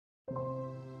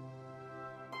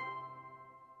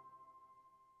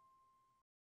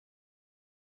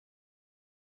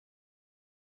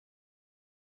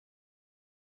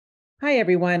Hi,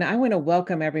 everyone. I want to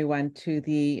welcome everyone to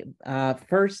the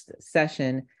first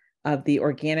session of the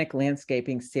Organic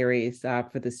Landscaping Series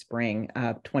for the spring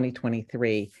of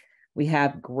 2023. We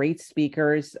have great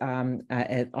speakers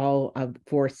at all of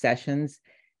 4 sessions,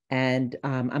 and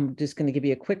I'm just going to give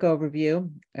you a quick overview,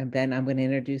 and then I'm going to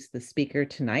introduce the speaker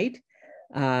tonight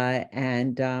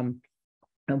and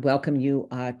welcome you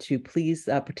to please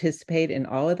participate in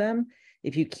all of them.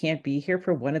 If you can't be here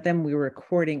for one of them, we're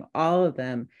recording all of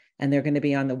them, and they're going to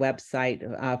be on the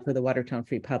website for the Watertown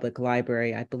Free Public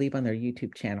Library, I believe on their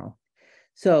YouTube channel.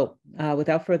 So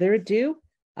without further ado,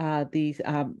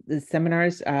 the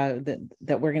seminars that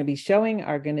we're going to be showing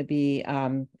are going to be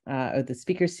the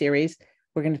speaker series.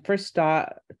 We're going to first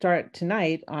start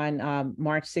tonight on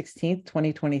March 16th,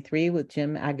 2023 with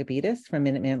Jim Agabedis from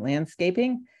Minuteman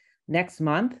Landscaping. Next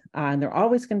month, and they're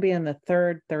always going to be on the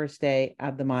third Thursday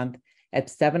of the month at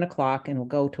 7 o'clock, and we'll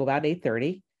go to about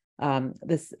 8:30.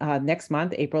 This next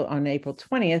month, on April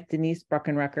 20th, Denise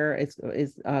Bruckenrecker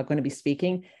is going to be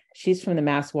speaking. She's from the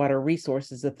Mass Water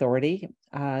Resources Authority.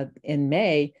 In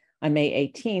May, on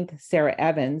May 18th, Sarah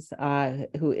Evans,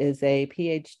 who is a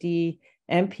PhD,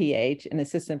 MPH, an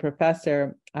assistant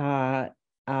professor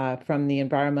from the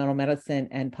Environmental Medicine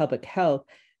and Public Health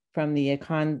from the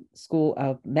Icahn School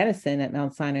of Medicine at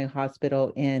Mount Sinai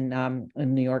Hospital in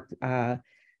New York,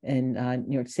 New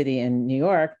York City in New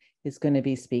York, is going to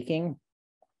be speaking.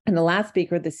 And the last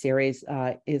speaker of the series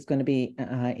is going to be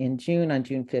in June, on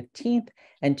June 15th,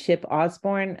 and Chip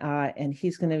Osborne, and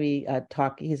he's going to be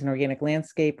he's an organic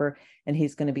landscaper, and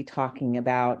he's going to be talking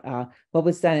about what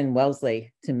was done in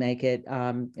Wellesley to make it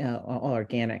all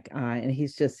organic. And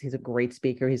he's a great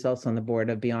speaker. He's also on the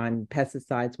board of Beyond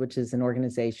Pesticides, which is an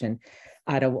organization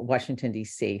out of Washington,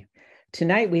 D.C.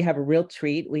 Tonight, we have a real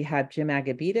treat. We have Jim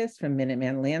Agabedis from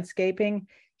Minuteman Landscaping.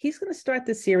 He's going to start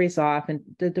the series off and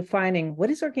defining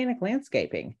what is organic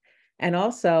landscaping, and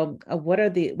also what are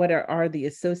the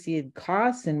associated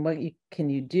costs, and what can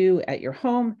you do at your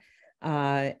home.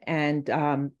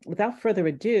 Without further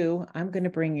ado, I'm going to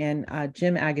bring in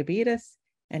Jim Agabedis,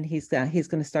 and he's going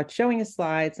to start showing his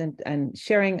slides and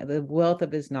sharing the wealth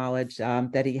of his knowledge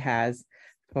that he has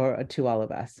to all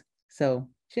of us. So,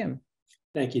 Jim.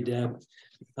 Thank you, Deb.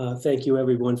 Thank you,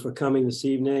 everyone, for coming this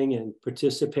evening and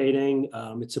participating.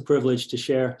 It's a privilege to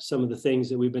share some of the things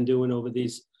that we've been doing over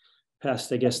these past,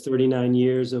 39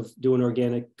 years of doing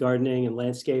organic gardening and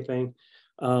landscaping.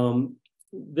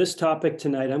 This topic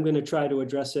tonight, I'm going to try to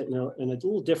address it in a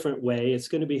little different way. It's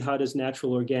going to be, how does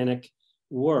natural organic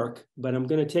work? But I'm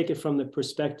going to take it from the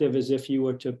perspective as if you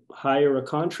were to hire a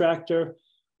contractor,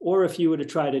 or if you were to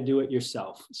try to do it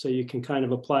yourself. So you can kind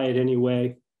of apply it any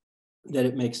way that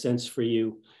it makes sense for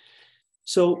you.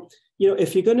 So,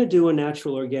 if you're going to do a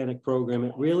natural organic program,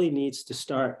 it really needs to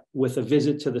start with a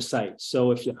visit to the site.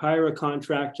 So if you hire a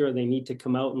contractor, they need to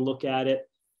come out and look at it.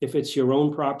 If it's your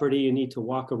own property, you need to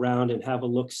walk around and have a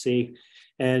look-see.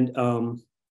 And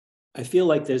I feel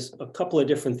like there's a couple of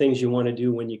different things you want to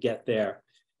do when you get there.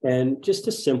 And just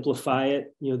to simplify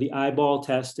it, the eyeball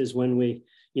test is when we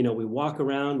walk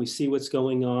around, we see what's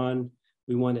going on.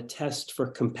 We want to test for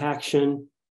compaction.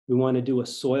 We want to do a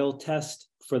soil test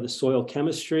for the soil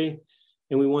chemistry,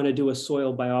 and we want to do a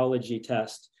soil biology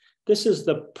test. This is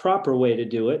the proper way to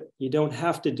do it. You don't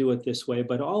have to do it this way,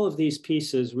 but all of these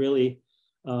pieces really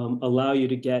allow you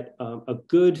to get a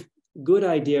good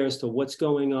idea as to what's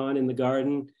going on in the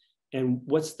garden and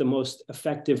what's the most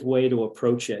effective way to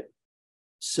approach it.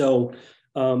 So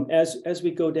as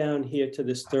we go down here to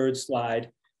this third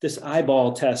slide, this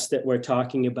eyeball test that we're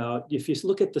talking about, if you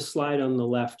look at the slide on the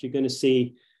left, you're going to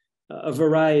see a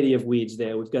variety of weeds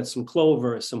there. We've got some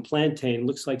clover, some plantain,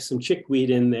 looks like some chickweed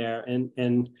in there,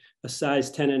 and a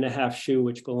size 10.5 shoe,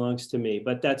 which belongs to me,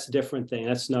 but that's a different thing.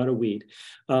 That's not a weed.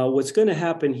 What's going to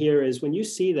happen here is when you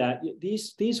see that,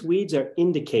 these weeds are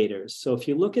indicators. So if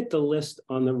you look at the list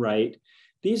on the right,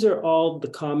 these are all the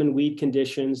common weed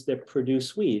conditions that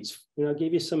produce weeds. I'll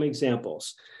give you some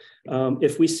examples.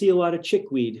 If we see a lot of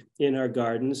chickweed in our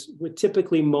gardens, we're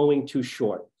typically mowing too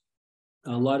short.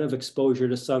 A lot of exposure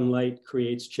to sunlight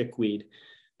creates chickweed.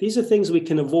 These are things we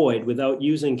can avoid without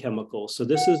using chemicals. So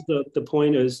this is the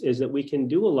point is that we can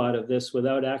do a lot of this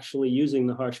without actually using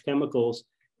the harsh chemicals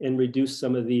and reduce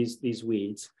some of these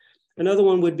weeds. Another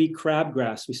one would be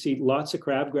crabgrass. We see lots of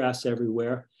crabgrass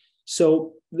everywhere.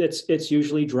 So it's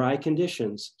usually dry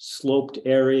conditions, sloped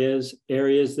areas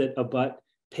that abut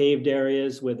paved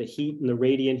areas where the heat and the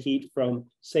radiant heat from,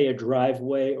 say, a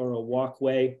driveway or a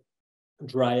walkway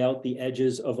dry out the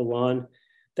edges of a lawn.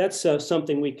 That's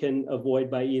something we can avoid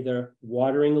by either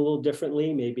watering a little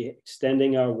differently, maybe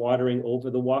extending our watering over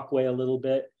the walkway a little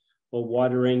bit, or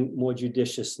watering more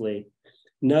judiciously.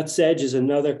 Nutsedge is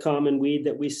another common weed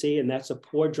that we see, and that's a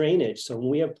poor drainage. So when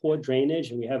we have poor drainage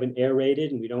and we haven't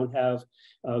aerated and we don't have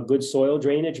good soil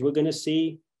drainage, we're going to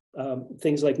see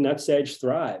things like nutsedge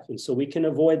thrive. And so we can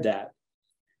avoid that.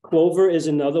 Clover is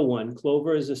another one.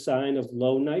 Clover is a sign of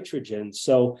low nitrogen.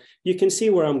 So you can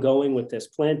see where I'm going with this.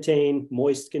 Plantain,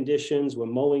 moist conditions, we're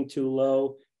mowing too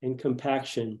low, and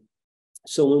compaction.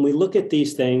 So when we look at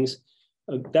these things,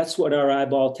 that's what our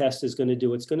eyeball test is going to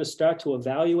do. It's going to start to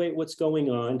evaluate what's going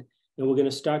on, and we're going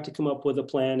to start to come up with a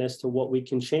plan as to what we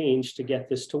can change to get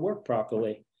this to work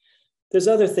properly. There's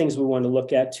other things we want to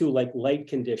look at too, like light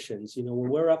conditions. You know, when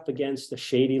we're up against a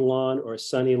shady lawn or a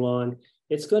sunny lawn,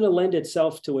 it's going to lend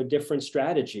itself to a different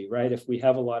strategy, right? If we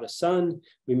have a lot of sun,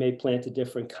 we may plant a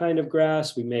different kind of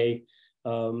grass. We may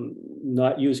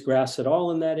not use grass at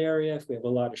all in that area. If we have a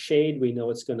lot of shade, we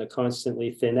know it's going to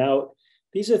constantly thin out.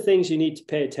 These are things you need to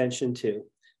pay attention to.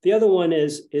 The other one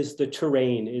is the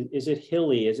terrain. Is it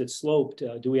hilly? Is it sloped?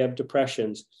 Do we have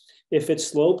depressions? If it's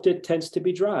sloped, it tends to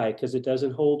be dry because it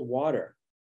doesn't hold water.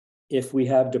 If we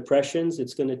have depressions,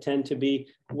 it's going to tend to be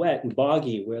wet and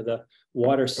boggy where the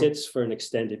water sits for an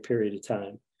extended period of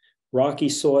time. Rocky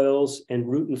soils and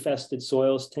root-infested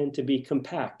soils tend to be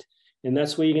compact, and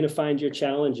that's where you're going to find your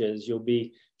challenges. You'll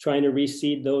be trying to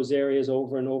reseed those areas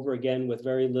over and over again with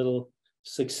very little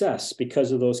success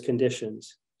because of those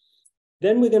conditions.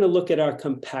 Then we're going to look at our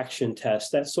compaction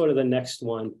test. That's sort of the next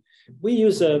one. We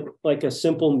use a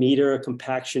simple meter, a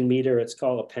compaction meter. It's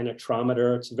called a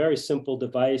penetrometer. It's a very simple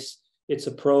device. It's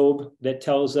a probe that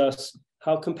tells us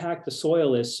how compact the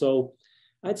soil is. So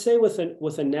I'd say with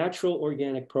a natural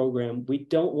organic program, we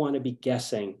don't want to be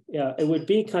guessing. It would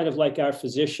be kind of like our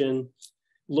physician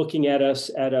looking at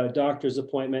us at a doctor's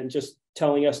appointment and just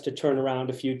telling us to turn around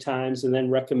a few times and then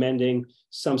recommending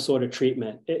some sort of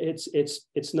treatment.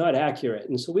 It's not accurate.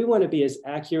 And so we want to be as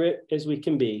accurate as we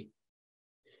can be.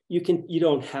 You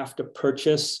don't have to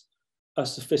purchase a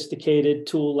sophisticated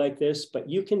tool like this, but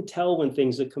you can tell when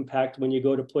things are compact when you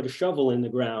go to put a shovel in the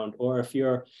ground, or if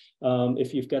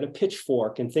you've got a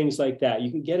pitchfork and things like that.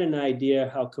 You can get an idea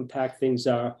how compact things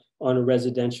are on a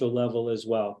residential level as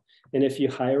well. And if you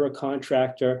hire a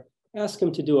contractor, ask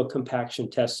them to do a compaction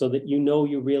test so that you know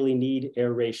you really need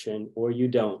aeration or you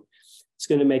don't. It's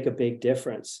going to make a big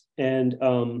difference. And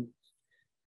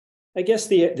I guess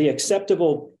the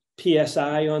acceptable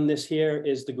PSI on this here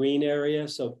is the green area.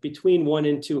 So between 1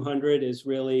 and 200 is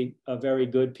really a very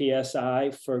good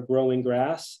PSI for growing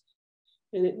grass.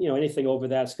 And anything over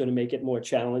that's going to make it more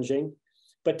challenging.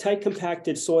 But tight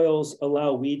compacted soils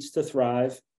allow weeds to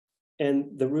thrive, and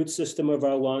the root system of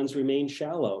our lawns remain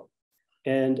shallow.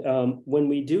 And when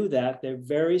we do that, they're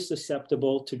very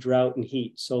susceptible to drought and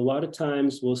heat. So a lot of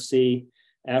times we'll see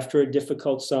after a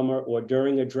difficult summer or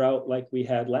during a drought like we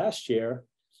had last year,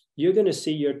 you're going to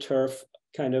see your turf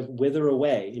kind of wither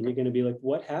away, and you're going to be like,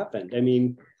 what happened? I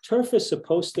mean, turf is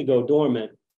supposed to go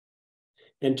dormant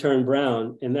and turn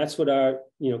brown, and that's what our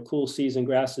cool season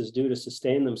grasses do to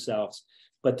sustain themselves.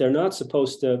 But they're not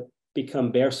supposed to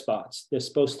become bare spots. They're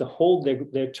supposed to hold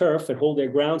their turf and hold their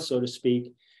ground, so to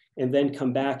speak, and then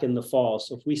come back in the fall.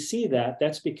 So if we see that,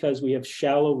 that's because we have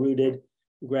shallow rooted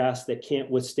grass that can't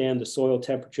withstand the soil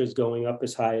temperatures going up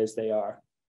as high as they are.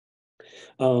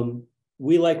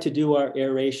 We like to do our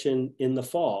aeration in the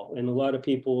fall. And a lot of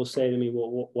people will say to me,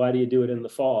 well, why do you do it in the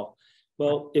fall?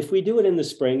 Well, if we do it in the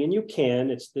spring, and you can,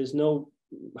 there's no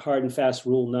hard and fast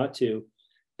rule not to,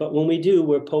 but when we do,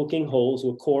 we're poking holes,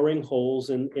 we're coring holes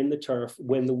in the turf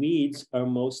when the weeds are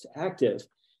most active.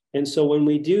 And so when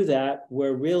we do that,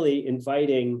 we're really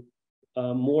inviting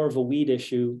more of a weed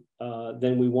issue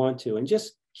than we want to. And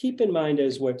just keep in mind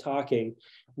as we're talking,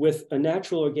 with a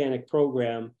natural organic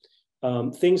program,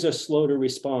 things are slow to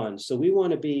respond. So we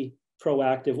want to be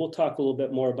proactive. We'll talk a little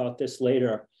bit more about this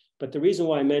later. But the reason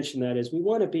why I mention that is we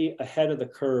want to be ahead of the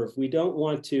curve. We don't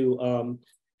want to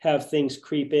have things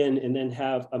creep in and then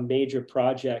have a major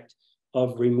project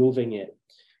of removing it.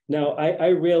 Now, I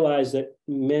realize that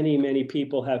many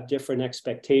people have different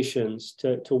expectations.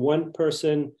 To one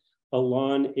person, a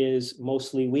lawn is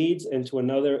mostly weeds, and to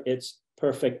another, it's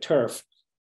perfect turf.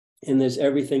 And there's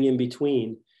everything in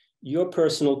between. Your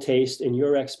personal taste and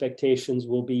your expectations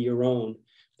will be your own.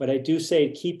 But I do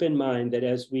say, keep in mind that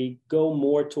as we go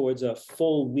more towards a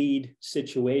full weed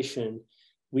situation,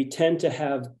 we tend to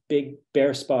have big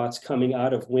bare spots coming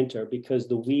out of winter because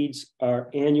the weeds are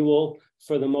annual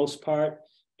for the most part,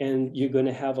 and you're going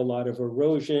to have a lot of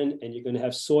erosion and you're going to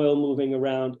have soil moving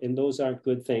around, and those aren't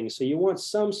good things. So you want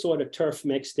some sort of turf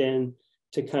mixed in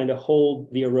to kind of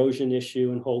hold the erosion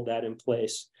issue and hold that in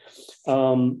place.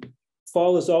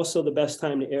 Fall is also the best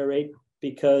time to aerate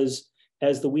because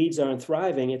as the weeds aren't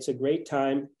thriving, it's a great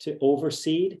time to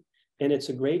overseed, and it's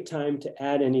a great time to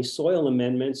add any soil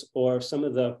amendments or some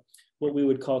of the what we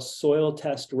would call soil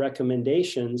test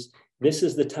recommendations. This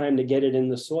is the time to get it in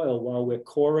the soil while we're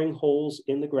coring holes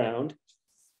in the ground.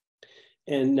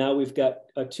 And now we've got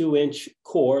a 2-inch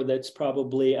core that's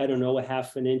probably, I don't know, a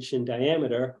 1/2 inch in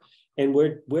diameter. And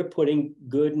we're putting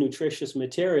good nutritious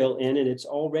material in, and it's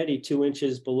already 2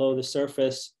 inches below the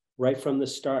surface right from the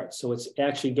start. So it's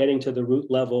actually getting to the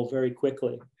root level very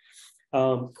quickly.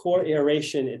 Core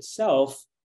aeration itself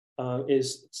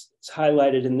is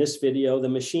highlighted in this video. The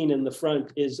machine in the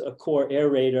front is a core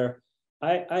aerator.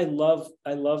 I love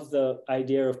the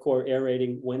idea of core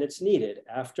aerating when it's needed,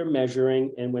 after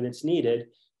measuring and when it's needed,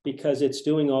 because it's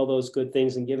doing all those good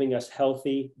things and giving us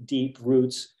healthy, deep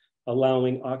roots,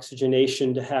 allowing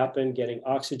oxygenation to happen, getting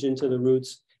oxygen to the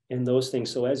roots and those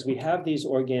things. So as we have these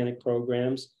organic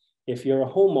programs, if you're a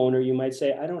homeowner, you might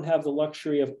say, I don't have the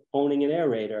luxury of owning an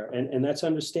aerator, and that's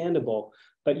understandable.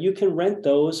 But you can rent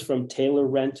those from Taylor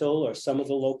Rental or some of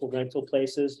the local rental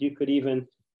places. You could even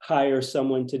hire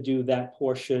someone to do that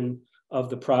portion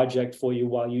of the project for you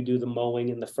while you do the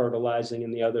mowing and the fertilizing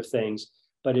and the other things.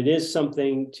 But it is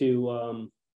something to,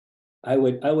 I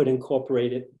would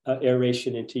incorporate it,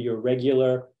 aeration into your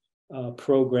regular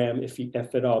program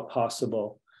if at all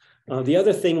possible. The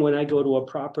other thing, when I go to a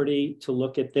property to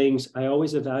look at things, I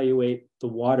always evaluate the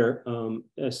water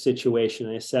situation.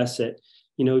 I assess it.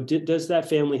 You know, does that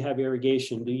family have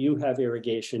irrigation? Do you have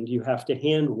irrigation? Do you have to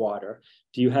hand water?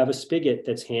 Do you have a spigot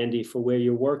that's handy for where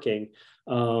you're working?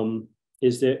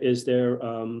 Is there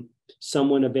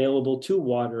someone available to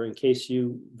water in case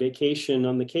you vacation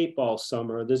on the Cape all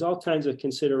summer? There's all kinds of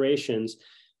considerations,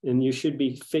 and you should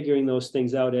be figuring those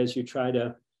things out as you try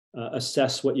to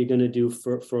assess what you're going to do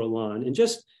for a lawn. And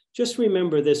just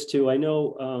remember this too. I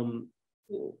know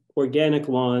organic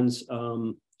lawns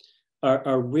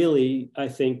are really, I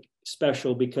think,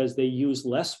 special because they use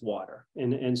less water.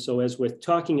 And so as we're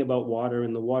talking about water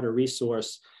and the water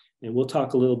resource, and we'll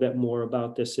talk a little bit more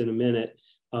about this in a minute,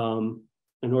 an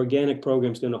organic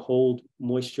program is going to hold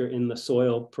moisture in the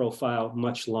soil profile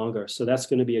much longer. So that's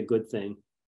going to be a good thing.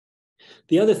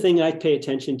 The other thing I pay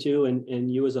attention to,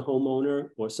 and you as a homeowner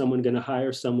or someone going to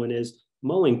hire someone, is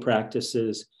mowing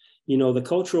practices. You know, the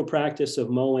cultural practice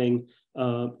of mowing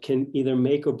can either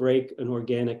make or break an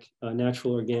organic,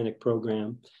 natural organic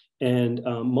program. And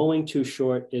mowing too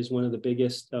short is one of the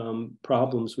biggest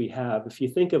problems we have. If you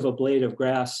think of a blade of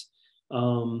grass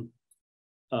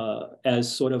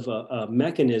as sort of a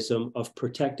mechanism of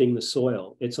protecting the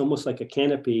soil, it's almost like a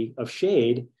canopy of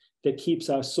shade that keeps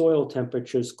our soil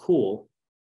temperatures cool.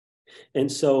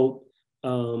 And so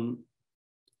the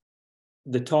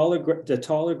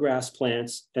taller grass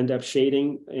plants end up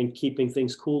shading and keeping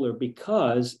things cooler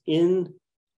because in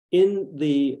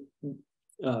the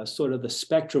sort of the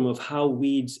spectrum of how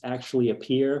weeds actually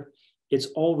appear, it's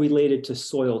all related to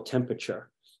soil temperature.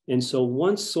 And so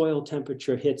once soil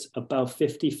temperature hits about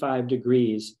 55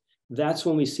 degrees, that's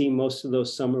when we see most of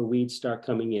those summer weeds start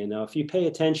coming in. Now, if you pay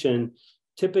attention,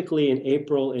 typically in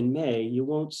April and May, you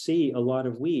won't see a lot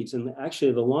of weeds. And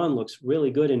actually the lawn looks really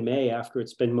good in May after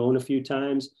it's been mown a few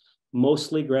times,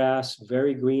 mostly grass,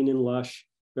 very green and lush,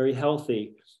 very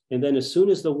healthy. And then as soon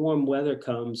as the warm weather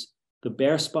comes, the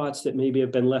bare spots that maybe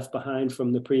have been left behind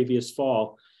from the previous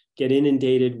fall get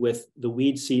inundated with the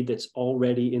weed seed that's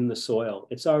already in the soil.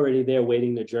 It's already there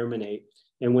waiting to germinate.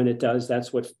 And when it does,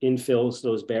 that's what infills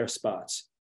those bare spots.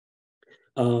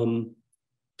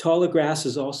 Taller grass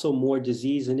is also more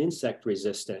disease and insect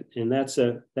resistant. And that's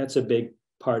a big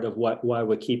part of why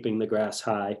we're keeping the grass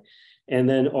high. And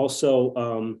then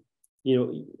also, you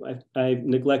know, I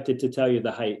neglected to tell you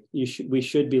the height. We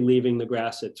should be leaving the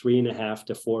grass at 3.5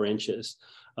 to 4 inches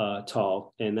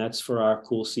tall. And that's for our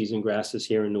cool season grasses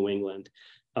here in New England.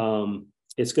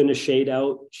 It's going to shade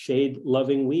out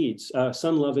shade-loving weeds,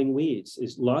 sun-loving weeds.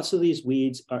 Lots of these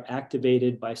weeds are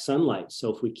activated by sunlight.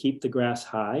 So if we keep the grass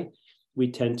high, we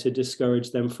tend to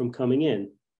discourage them from coming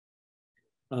in.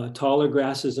 Taller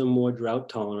grasses are more drought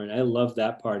tolerant. I love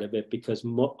that part of it because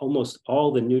almost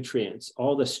all the nutrients,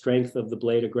 all the strength of the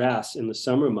blade of grass in the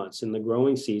summer months, in the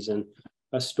growing season,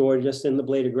 are stored just in the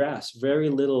blade of grass. Very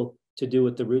little to do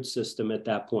with the root system at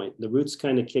that point. The roots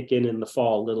kind of kick in the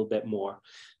fall a little bit more.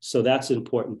 So that's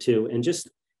important too. And just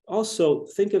also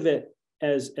think of it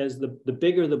as the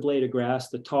bigger the blade of grass,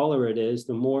 the taller it is,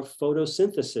 the more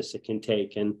photosynthesis it can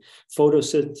take. And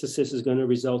photosynthesis is going to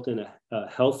result in a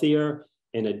healthier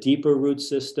and a deeper root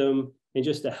system and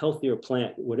just a healthier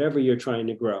plant, whatever you're trying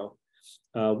to grow,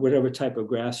 whatever type of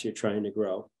grass you're trying to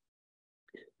grow.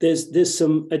 There's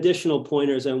some additional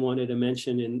pointers I wanted to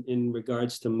mention in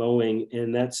regards to mowing,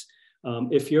 and that's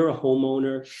if you're a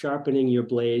homeowner, sharpening your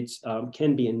blades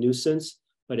can be a nuisance,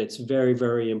 but it's very,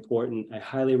 very important. I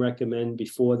highly recommend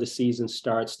before the season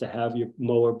starts to have your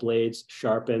mower blades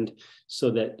sharpened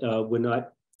so that we're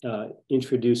not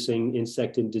introducing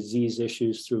insect and disease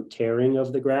issues through tearing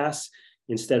of the grass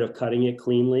instead of cutting it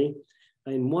cleanly.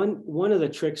 And one of the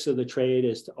tricks of the trade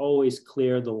is to always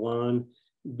clear the lawn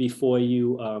before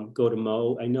you go to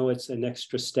mow. I know it's an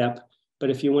extra step,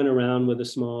 but if you went around with a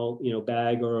small,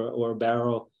 bag or a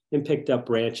barrel and picked up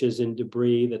branches and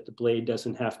debris that the blade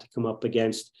doesn't have to come up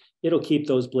against, it'll keep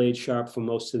those blades sharp for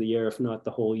most of the year, if not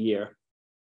the whole year.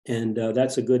 And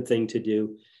that's a good thing to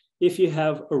do. If you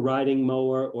have a riding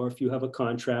mower or if you have a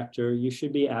contractor, you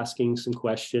should be asking some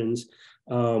questions.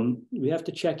 We have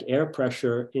to check air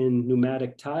pressure in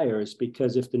pneumatic tires,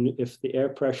 because if the air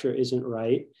pressure isn't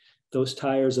right, those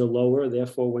tires are lower.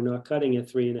 Therefore, we're not cutting at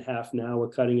 3.5 now. We're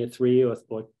cutting at 3 or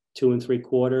 2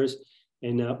 3/4,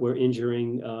 and we're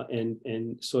injuring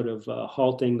and sort of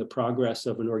halting the progress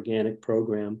of an organic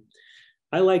program.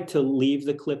 I like to leave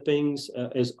the clippings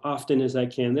as often as I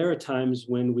can. There are times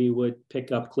when we would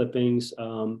pick up clippings.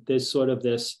 There's sort of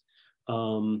this,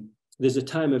 there's a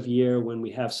time of year when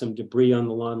we have some debris on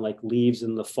the lawn, like leaves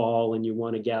in the fall, and you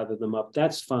want to gather them up.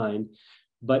 That's fine.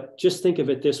 But just think of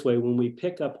it this way. When we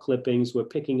pick up clippings, we're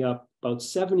picking up about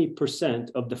 70%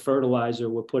 of the fertilizer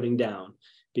we're putting down,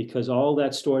 because all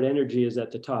that stored energy is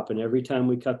at the top. And every time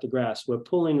we cut the grass, we're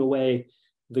pulling away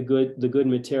the good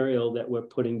material that we're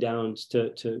putting down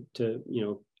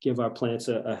to give our plants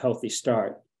a healthy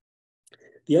start.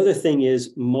 The other thing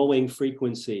is mowing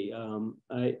frequency.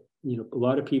 A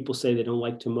lot of people say they don't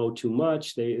like to mow too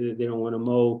much. They don't want to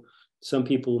mow. Some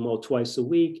people mow twice a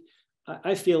week.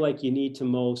 I feel like you need to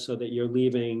mow so that you're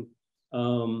leaving,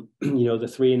 the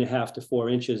 3.5 to 4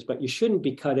 inches, but you shouldn't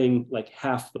be cutting like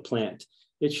half the plant.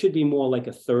 It should be more like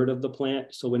a third of the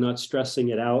plant, so we're not stressing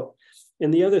it out.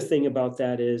 And the other thing about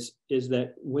that is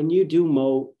that when you do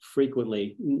mow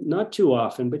frequently, not too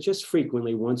often, but just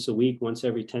frequently, once a week, once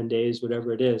every 10 days,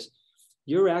 whatever it is,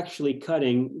 you're actually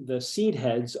cutting the seed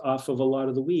heads off of a lot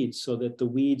of the weeds so that the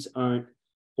weeds aren't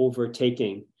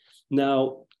overtaking.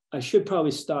 Now, I should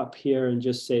probably stop here and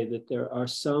just say that there are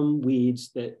some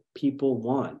weeds that people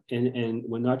want, and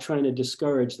we're not trying to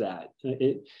discourage that.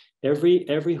 Every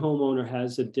homeowner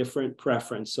has a different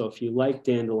preference. So if you like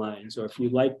dandelions or if you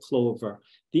like clover,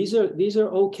 these are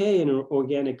okay in an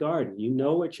organic garden. You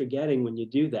know what you're getting when you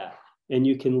do that, and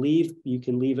you can leave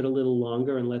it a little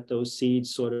longer and let those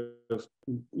seeds sort of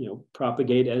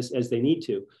propagate as they need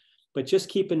to. But just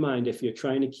keep in mind, if you're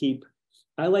trying to keep,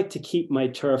 I like to keep my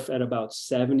turf at about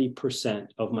 70%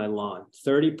 of my lawn,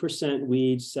 30%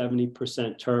 weeds,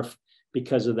 70% turf,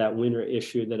 because of that winter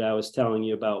issue that I was telling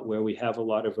you about, where we have a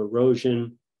lot of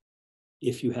erosion.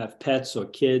 If you have pets or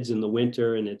kids in the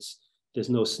winter and there's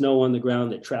no snow on the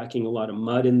ground, they're tracking a lot of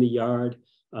mud in the yard.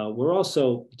 We're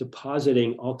also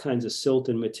depositing all kinds of silt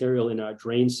and material in our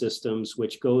drain systems,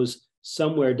 which goes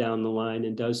somewhere down the line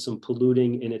and does some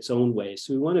polluting in its own way.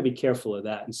 So we want to be careful of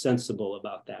that and sensible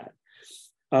about that.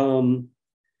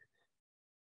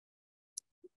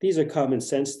 These are common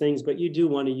sense things, but you do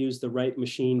want to use the right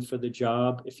machine for the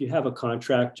job. If you have a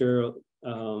contractor,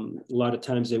 a lot of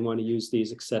times they want to use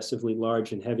these excessively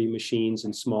large and heavy machines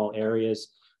in small areas,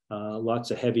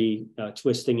 lots of heavy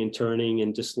twisting and turning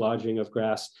and dislodging of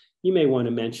grass. You may want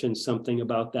to mention something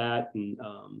about that,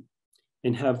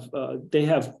 and have they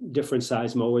have different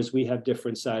size mowers. We have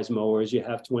different size mowers. You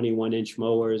have 21-inch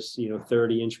mowers,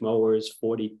 30-inch mowers,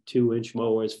 42-inch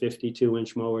mowers,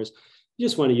 52-inch mowers. You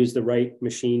just want to use the right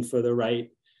machine for the right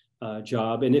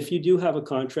job. And if you do have a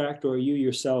contractor or you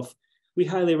yourself, we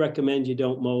highly recommend you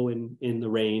don't mow in the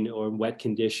rain or wet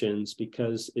conditions,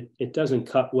 because it doesn't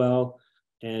cut well.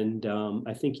 And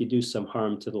I think you do some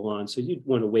harm to the lawn. So you'd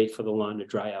want to wait for the lawn to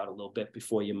dry out a little bit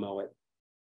before you mow it.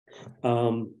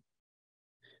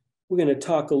 We're going to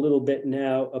talk a little bit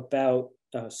now about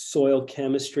soil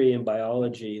chemistry and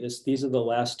biology. These are the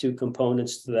last two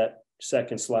components to that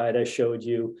second slide I showed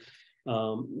you.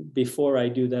 Before I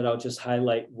do that, I'll just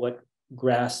highlight what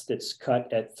grass that's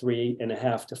cut at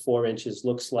 3.5 to 4 inches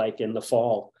looks like in the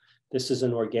fall. This is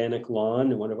an organic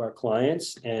lawn, one of our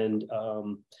clients, and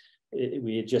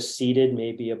we had just seeded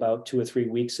maybe about 2 or 3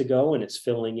 weeks ago, and it's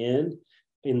filling in.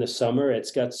 In the summer, it's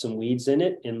got some weeds in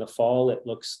it. In the fall, it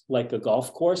looks like a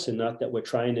golf course, and not that we're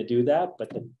trying to do that,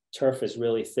 but the turf is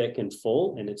really thick and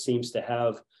full, and it seems to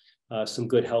have some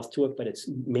good health to it, but it's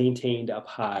maintained up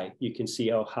high. You can see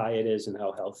how high it is and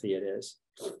how healthy it is.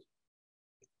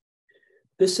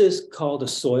 This is called a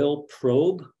soil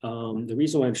probe. The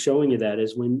reason why I'm showing you that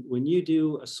is when you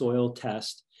do a soil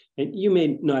test, and you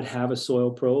may not have a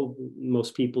soil probe,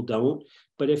 most people don't,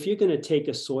 but if you're going to take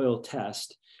a soil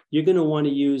test, you're going to want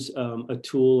to use a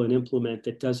tool, an implement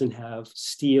that doesn't have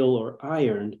steel or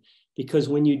iron, because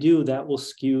when you do, that will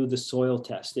skew the soil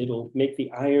test. It'll make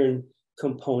the iron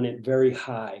component very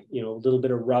high, a little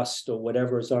bit of rust or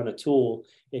whatever is on a tool,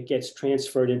 it gets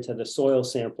transferred into the soil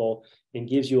sample and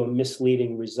gives you a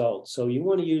misleading result. So you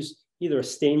want to use either a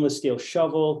stainless steel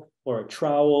shovel or a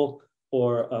trowel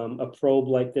or a probe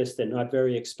like this. They're not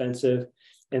very expensive.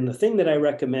 And the thing that I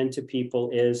recommend to people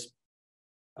is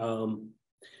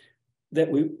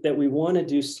that we want to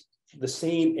do the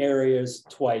same areas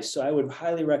twice. So I would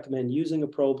highly recommend using a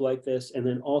probe like this. And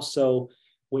then also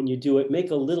when you do it,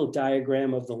 make a little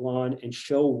diagram of the lawn and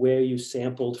show where you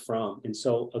sampled from. And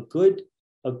so a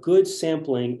good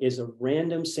sampling is a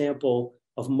random sample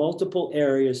of multiple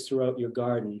areas throughout your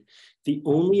garden. The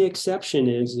only exception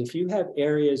is if you have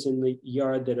areas in the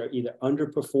yard that are either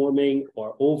underperforming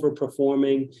or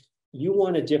overperforming, you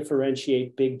want to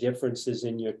differentiate big differences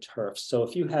in your turf. So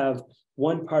if you have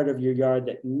one part of your yard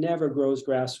that never grows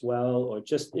grass well or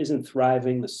just isn't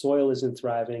thriving, the soil isn't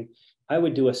thriving, I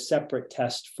would do a separate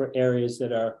test for areas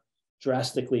that are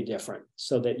drastically different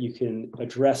so that you can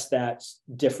address that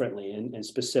differently and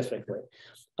specifically.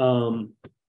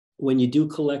 When you do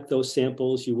collect those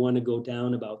samples, you want to go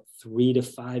down about 3 to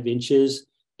 5 inches.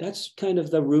 That's kind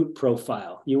of the root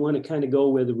profile. You want to kind of go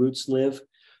where the roots live.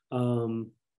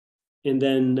 And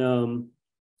then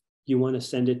you want to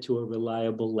send it to a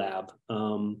reliable lab.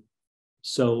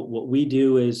 So what we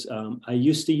do is, I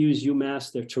used to use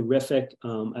UMass, they're terrific.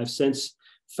 I've since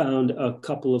found a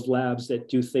couple of labs that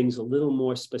do things a little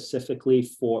more specifically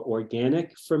for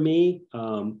organic for me.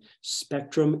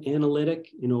 Spectrum Analytic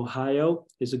in Ohio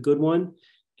is a good one.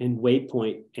 And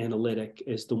Waypoint Analytic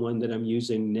is the one that I'm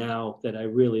using now that I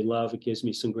really love. It gives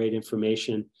me some great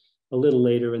information. A little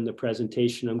later in the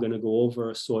presentation, I'm going to go over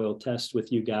a soil test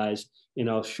with you guys, and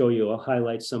I'll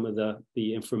highlight some of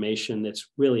the information that's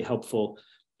really helpful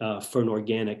for an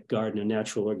organic garden, a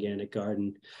natural organic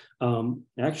garden.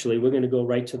 Actually, we're going to go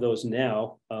right to those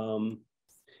now.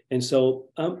 And so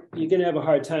you're going to have a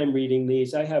hard time reading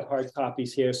these. I have hard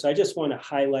copies here, so I just want to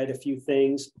highlight a few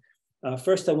things.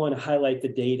 First, I want to highlight the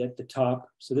date at the top.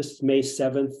 So this is May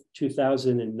 7th,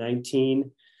 2019.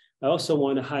 I also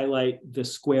want to highlight the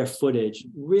square footage,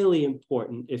 really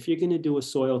important. If you're going to do a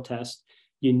soil test,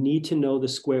 you need to know the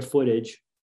square footage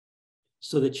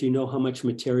so that you know how much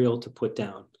material to put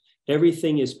down.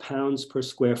 Everything is pounds per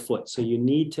square foot. So you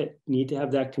need to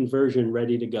have that conversion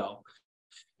ready to go.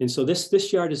 And so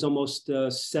this yard is almost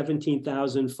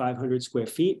 17,500 square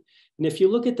feet. And if you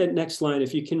look at that next line,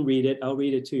 if you can read it, I'll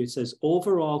read it to you. It says,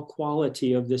 overall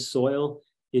quality of this soil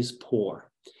is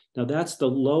poor. Now that's the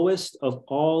lowest of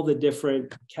all the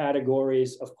different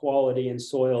categories of quality in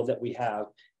soil that we have.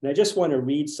 And I just want to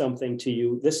read something to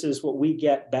you. This is what we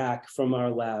get back from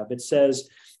our lab. It says,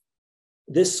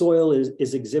 this soil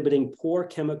is exhibiting poor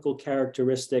chemical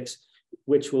characteristics,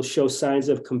 which will show signs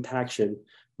of compaction.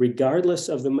 Regardless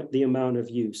of the amount of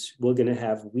use, we're going to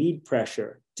have weed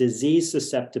pressure, disease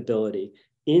susceptibility,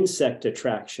 insect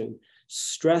attraction,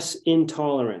 stress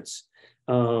intolerance.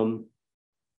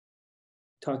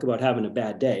 Talk about having a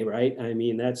bad day, right? I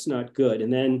mean, that's not good.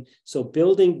 And then, so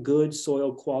building good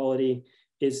soil quality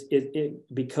is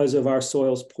because of our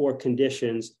soil's poor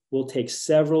conditions will take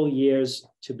several years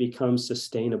to become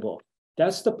sustainable.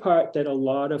 That's the part that a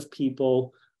lot of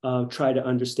people try to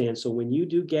understand. So when you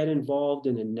do get involved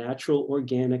in a natural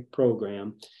organic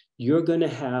program, you're going to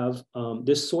have,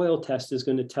 this soil test is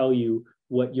going to tell you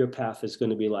what your path is going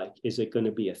to be like. Is it going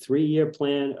to be a 3-year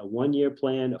plan, a 1-year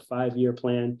plan, a 5-year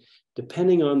plan,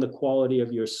 depending on the quality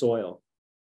of your soil?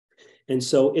 And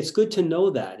so it's good to know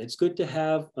that. It's good to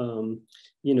have,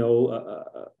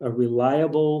 a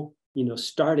reliable,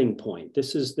 starting point.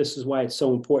 This is why it's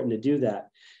so important to do that.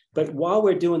 But while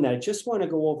we're doing that, I just want to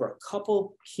go over a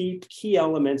couple key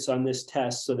elements on this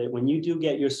test so that when you do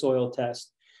get your soil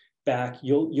test back,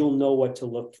 you'll know what to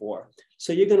look for.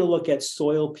 So you're going to look at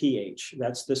soil pH.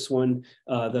 That's this one,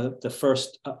 the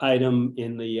first item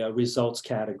in the results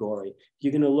category.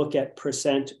 You're going to look at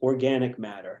percent organic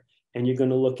matter, and you're going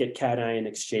to look at cation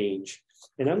exchange.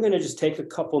 And I'm going to just take a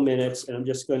couple minutes, and I'm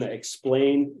just going to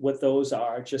explain what those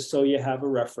are, just so you have a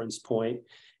reference point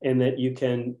and that you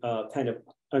can kind of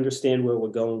understand where we're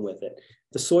going with it.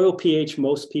 The soil pH,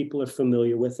 most people are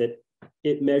familiar with it.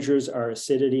 It measures our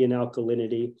acidity and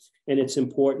alkalinity, and it's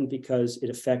important because it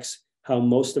affects how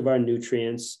most of our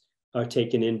nutrients are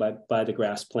taken in by the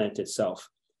grass plant itself.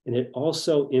 And it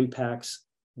also impacts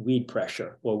weed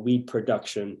pressure or weed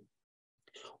production.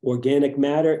 Organic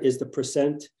matter is the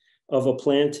percent of a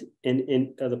plant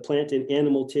and the plant and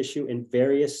animal tissue in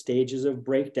various stages of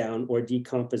breakdown or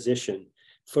decomposition.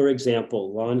 For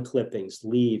example, lawn clippings,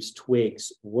 leaves,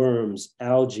 twigs, worms,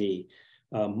 algae,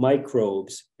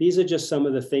 microbes. These are just some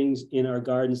of the things in our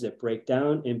gardens that break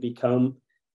down and become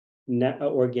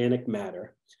organic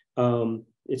matter.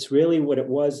 It's really what it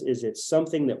was, is it's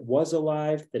something that was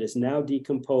alive that is now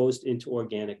decomposed into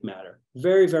organic matter.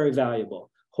 Very, very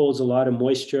valuable. Holds a lot of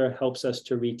moisture, helps us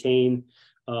to retain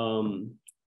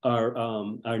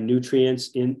our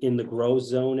nutrients in the grow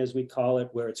zone, as we call it,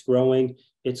 where it's growing.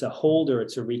 It's a holder,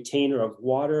 it's a retainer of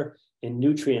water and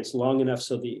nutrients long enough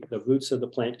so the roots of the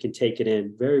plant can take it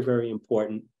in. Very, very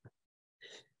important.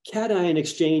 Cation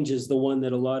exchange is the one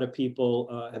that a lot of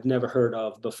people have never heard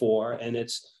of before, and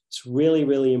it's really,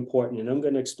 really important. And I'm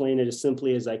going to explain it as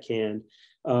simply as I can.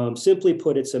 Simply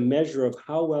put, it's a measure of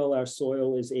how well our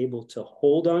soil is able to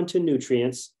hold on to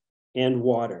nutrients and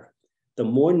water. The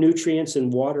more nutrients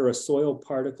and water a soil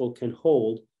particle can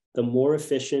hold, the more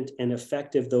efficient and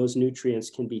effective those nutrients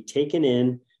can be taken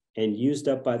in and used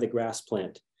up by the grass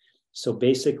plant. So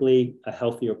basically, a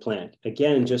healthier plant.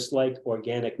 Again, just like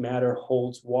organic matter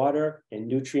holds water and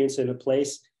nutrients in a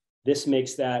place, this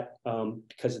makes that,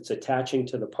 because it's attaching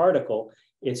to the particle,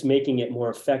 it's making it more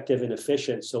effective and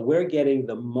efficient. So we're getting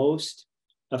the most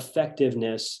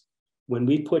effectiveness when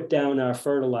we put down our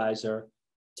fertilizer.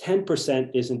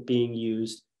 10% isn't being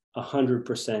used,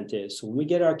 100% is. So when we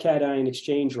get our cation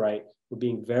exchange right, we're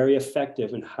being very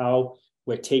effective in how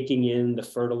we're taking in the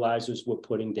fertilizers we're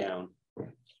putting down.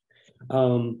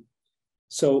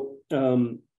 So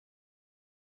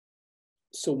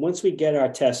once we get our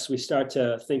tests, we start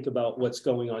to think about what's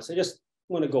going on. So I just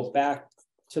want to go back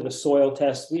to the soil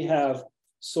tests. We have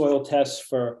soil tests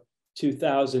for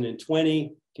 2020.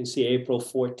 You can see April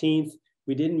 14th.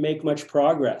 We didn't make much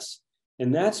progress.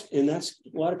 And that's a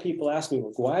lot of people ask me,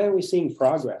 well, why are we seeing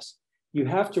progress? You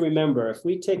have to remember, if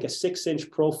we take a 6-inch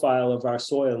profile of our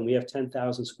soil and we have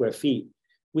 10,000 square feet,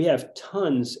 we have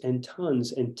tons and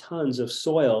tons and tons of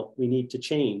soil we need to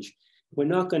change. We're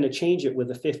not going to change it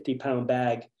with a 50-pound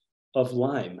bag of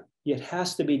lime. It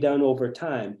has to be done over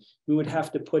time. We would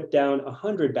have to put down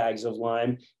 100 bags of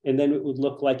lime, and then it would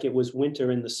look like it was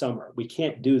winter in the summer. We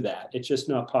can't do that. It's just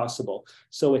not possible.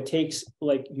 So it takes,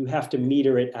 you have to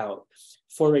meter it out.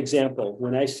 For example,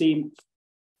 when I see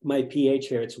my pH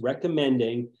here, it's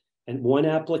recommending one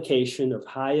application of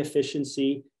high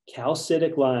efficiency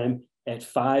calcitic lime at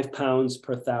 5 pounds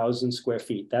per 1,000 square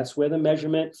feet. That's where the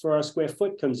measurement for our square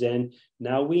foot comes in.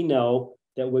 Now we know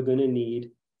that we're going to need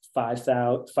 5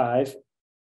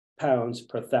 pounds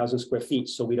per 1,000 square feet,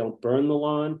 so we don't burn the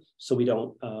lawn, so we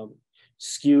don't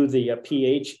skew the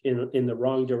pH in the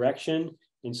wrong direction,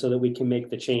 and so that we can make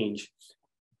the change.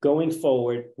 Going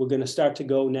forward, we're going to start to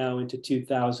go now into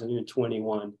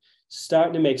 2021,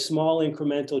 starting to make small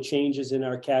incremental changes in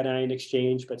our cation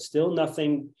exchange, but still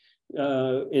nothing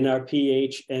in our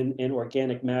pH and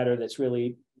organic matter that's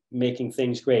really making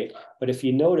things great. But if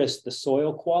you notice, the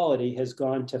soil quality has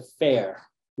gone to fair.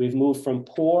 We've moved from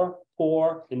poor,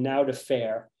 and now to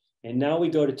fair. And now we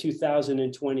go to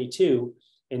 2022,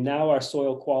 and now our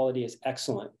soil quality is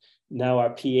excellent. Now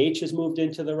our pH has moved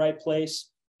into the right place.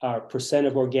 Our percent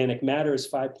of organic matter is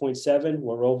 5.7.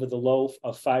 We're over the low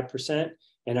of 5%,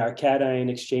 and our cation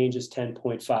exchange is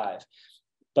 10.5.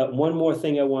 But one more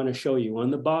thing I want to show you. On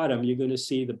the bottom, you're going to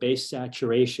see the base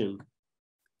saturation.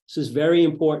 This is very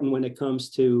important when it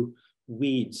comes to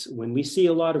weeds. When we see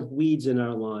a lot of weeds in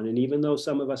our lawn, and even though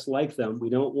some of us like them, we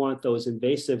don't want those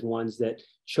invasive ones that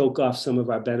choke off some of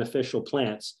our beneficial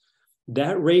plants.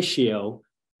 That ratio,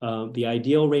 the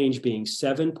ideal range being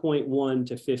 7.1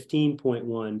 to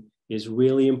 15.1, is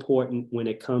really important when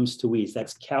it comes to weeds.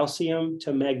 That's calcium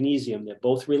to magnesium. They're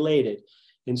both related.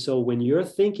 And so when you're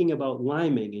thinking about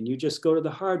liming and you just go to the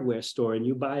hardware store and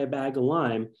you buy a bag of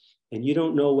lime and you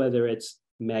don't know whether it's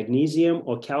magnesium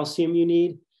or calcium you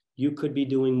need, you could be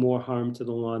doing more harm to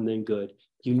the lawn than good.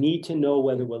 You need to know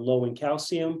whether we're low in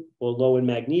calcium or low in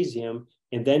magnesium,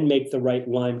 and then make the right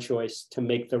lime choice to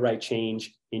make the right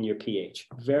change in your pH.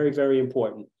 Very, very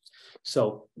important.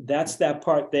 So that's that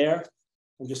part there.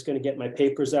 I'm just going to get my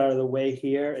papers out of the way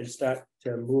here and start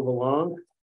to move along.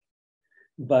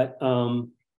 But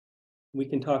we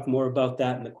can talk more about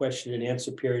that in the question and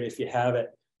answer period if you have it.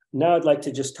 Now I'd like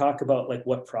to just talk about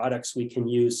what products we can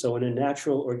use. So in a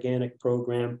natural organic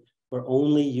program, we're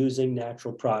only using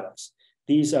natural products.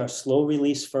 These are slow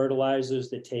release fertilizers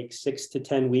that take 6 to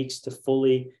 10 weeks to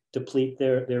fully deplete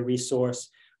their resource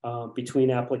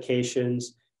between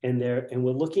applications. and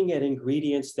we're looking at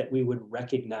ingredients that we would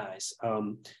recognize.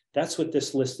 That's what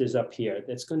this list is up here.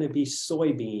 That's going to be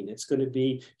soybean. It's going to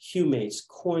be humates,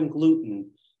 corn gluten,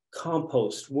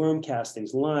 compost, worm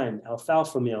castings, lime,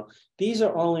 alfalfa meal. These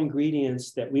are all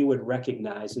ingredients that we would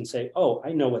recognize and say, oh,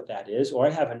 I know what that is, or I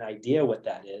have an idea what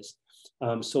that is.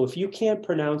 So if you can't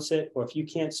pronounce it, or if you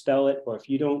can't spell it, or if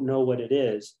you don't know what it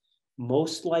is,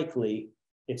 most likely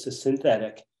it's a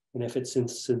synthetic. And if it's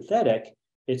synthetic,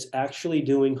 it's actually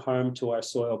doing harm to our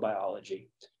soil biology.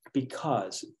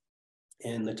 Because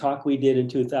in the talk we did in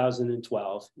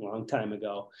 2012, a long time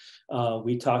ago,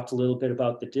 we talked a little bit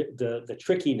about the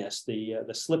trickiness, the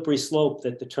slippery slope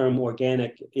that the term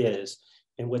organic is.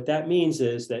 And what that means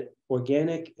is that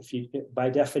organic, by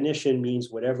definition, means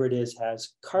whatever it is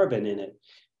has carbon in it.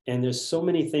 And there's so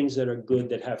many things that are good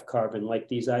that have carbon, like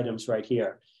these items right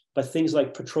here. But things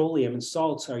like petroleum and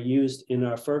salts are used in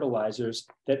our fertilizers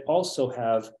that also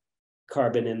have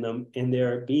carbon in them, and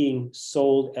they're being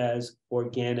sold as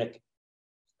organic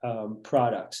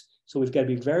products. So we've got to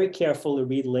be very careful to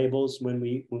read labels when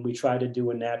we try to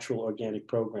do a natural organic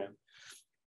program.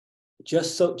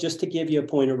 Just to give you a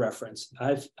point of reference,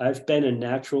 I've been a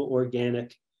natural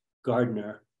organic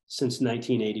gardener since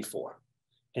 1984,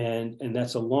 and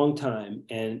that's a long time.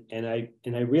 And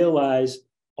I realize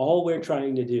all we're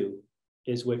trying to do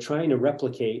is we're trying to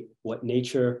replicate what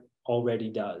nature already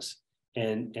does.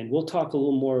 And we'll talk a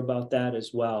little more about that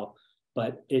as well.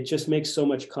 But it just makes so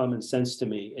much common sense to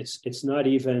me. It's not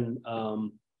even,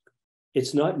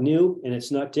 it's not new and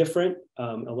it's not different.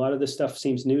 A lot of this stuff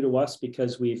seems new to us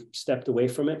because we've stepped away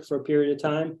from it for a period of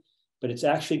time, but it's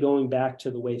actually going back to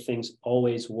the way things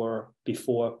always were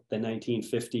before the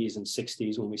 1950s and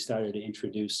 60s when we started to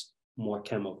introduce more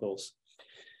chemicals.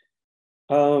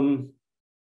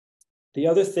 The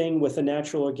other thing with a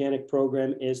natural organic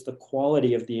program is the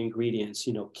quality of the ingredients.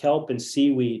 You know, kelp and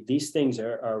seaweed, these things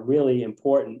are really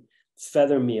important,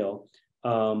 feather meal.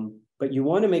 But you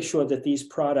want to make sure that these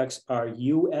products are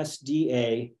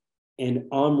USDA and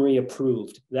OMRI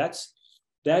approved. That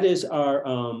is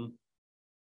our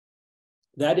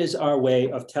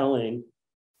way of telling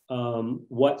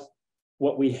what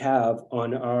we have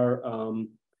on our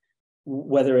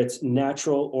whether it's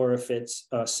natural or if it's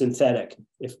synthetic.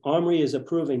 If OMRI is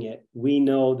approving it, we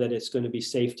know that it's going to be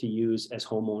safe to use as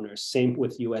homeowners. Same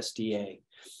with USDA.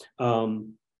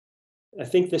 I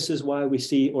think this is why we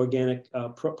see organic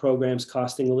programs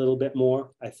costing a little bit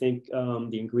more. I think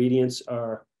the ingredients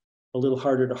are a little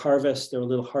harder to harvest. They're a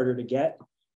little harder to get.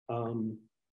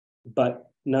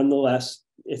 But nonetheless,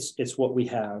 it's what we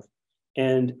have.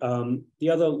 And the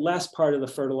other last part of the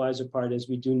fertilizer part is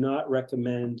we do not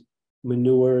recommend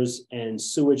manures and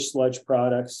sewage sludge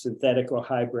products, synthetic or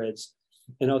hybrids.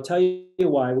 And I'll tell you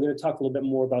why. We're going to talk a little bit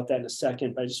more about that in a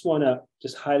second, but I just want to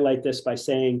highlight this by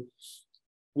saying,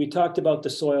 we talked about the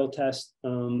soil test,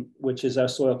 which is our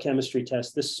soil chemistry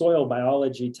test. This soil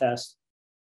biology test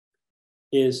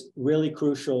is really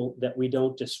crucial that we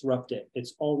don't disrupt it.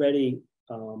 It's already,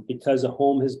 because a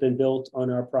home has been built on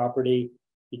our property,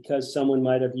 because someone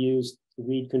might have used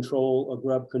weed control or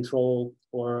grub control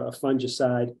or a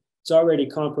fungicide, it's already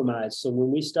compromised. So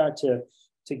when we start to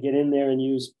get in there and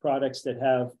use products that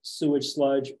have sewage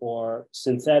sludge or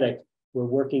synthetic, we're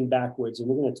working backwards. And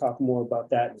we're going to talk more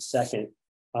about that in a second.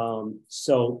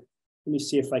 So let me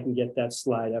see if I can get that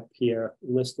slide up here.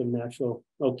 List of natural.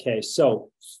 Okay, so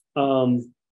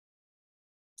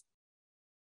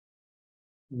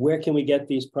where can we get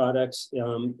these products?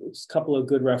 It's a couple of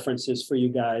good references for you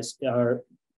guys. Our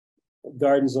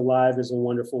Gardens Alive is a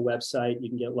wonderful website. You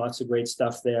can get lots of great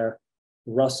stuff there.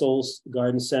 Russell's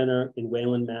Garden Center in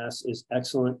Wayland, Mass. is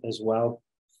excellent as well.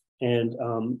 And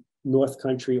North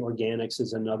Country Organics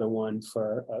is another one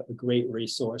for a great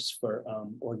resource for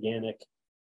organic,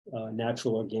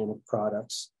 natural organic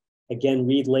products. Again,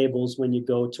 read labels when you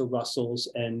go to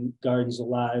Russell's and Gardens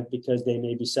Alive because they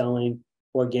may be selling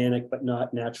organic but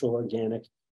not natural organic,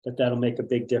 but that'll make a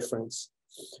big difference.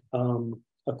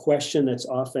 A question that's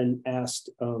often asked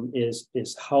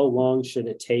is how long should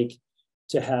it take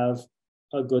to have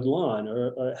a good lawn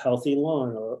or a healthy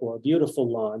lawn or a beautiful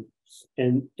lawn?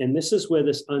 And this is where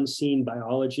this unseen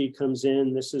biology comes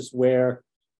in. This is where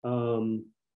when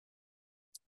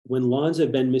lawns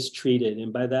have been mistreated,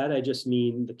 and by that I just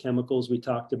mean the chemicals we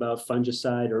talked about,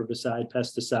 fungicide, herbicide,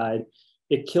 pesticide,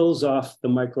 it kills off the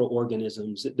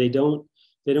microorganisms. They don't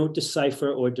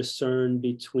decipher or discern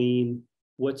between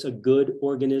what's a good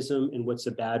organism and what's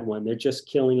a bad one. They're just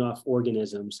killing off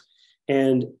organisms.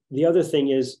 And the other thing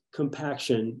is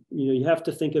compaction. You know, you have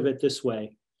to think of it this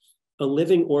way. A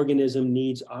living organism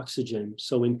needs oxygen.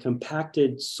 So in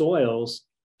compacted soils,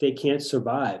 they can't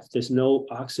survive. There's no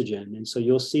oxygen. And so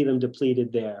you'll see them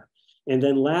depleted there. And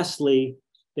then lastly,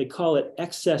 they call it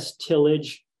excess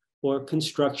tillage or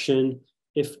construction.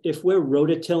 If we're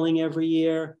rototilling every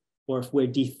year, or if we're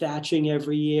dethatching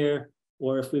every year,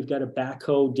 or if we've got a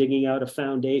backhoe digging out a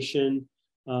foundation,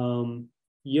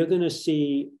 you're going to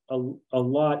see a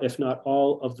lot, if not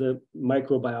all, of the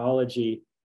microbiology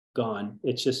gone.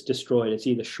 It's just destroyed. It's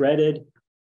either shredded,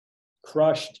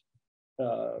 crushed,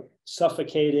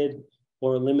 suffocated,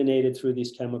 or eliminated through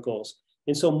these chemicals.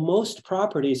 And so most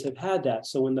properties have had that.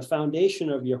 So when the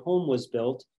foundation of your home was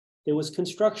built, there was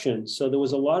construction. So there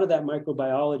was a lot of that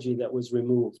microbiology that was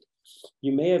removed.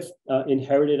 You may have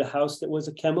inherited a house that was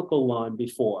a chemical lawn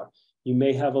before. You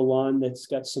may have a lawn that's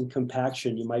got some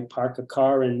compaction. You might park a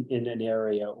car in an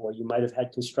area, or you might have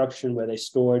had construction where they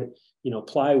stored,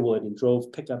 plywood and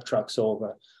drove pickup trucks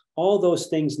over. All those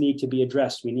things need to be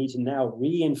addressed. We need to now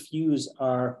reinfuse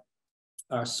our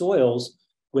soils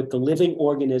with the living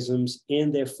organisms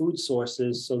and their food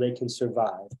sources so they can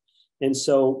survive. And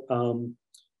so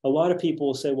a lot of people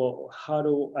will say, well, how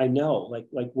do I know?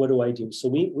 Like what do I do? So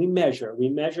we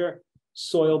measure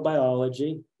soil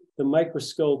biology. The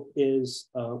microscope is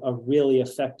a really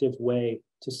effective way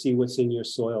to see what's in your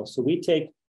soil. So we take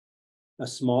a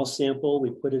small sample,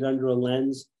 we put it under a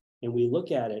lens, and we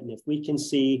look at it. And if we can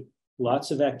see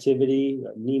lots of activity,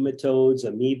 nematodes,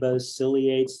 amoebas,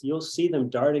 ciliates, you'll see them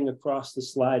darting across the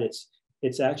slide.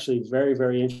 It's actually very,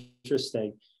 very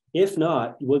interesting. If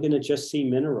not, we're going to just see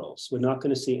minerals. We're not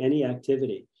going to see any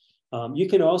activity. You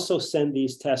can also send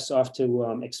these tests off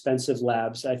to expensive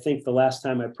labs. I think the last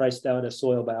time I priced out a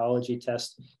soil biology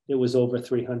test, it was over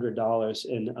 $300.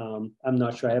 And I'm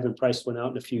not sure, I haven't priced one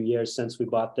out in a few years since we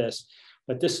bought this.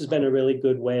 But this has been a really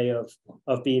good way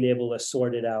of being able to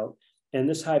sort it out. And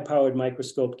this high-powered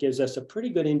microscope gives us a pretty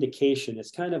good indication.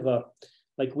 It's kind of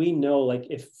like we know, like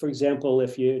if, for example,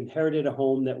 if you inherited a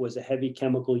home that was a heavy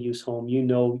chemical use home,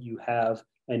 you have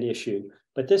an issue.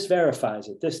 But this verifies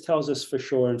it. This tells us for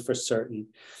sure and for certain.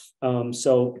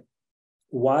 So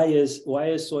why is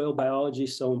soil biology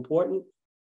so important?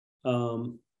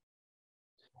 And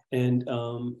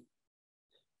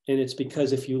it's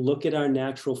because if you look at our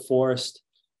natural forest,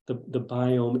 the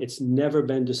biome, it's never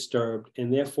been disturbed,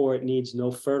 and therefore it needs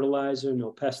no fertilizer,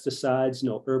 no pesticides,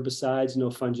 no herbicides, no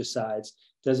fungicides.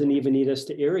 Doesn't even need us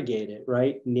to irrigate it,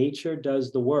 right? Nature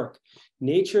does the work.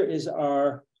 Nature is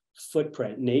our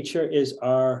footprint. Nature is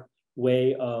our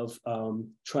way of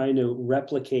trying to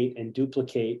replicate and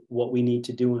duplicate what we need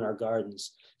to do in our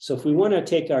gardens. So if we want to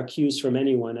take our cues from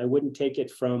anyone, I wouldn't take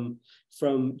it from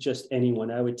just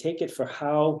anyone. I would take it for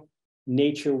how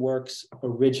nature works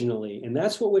originally. And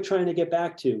that's what we're trying to get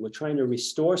back to. We're trying to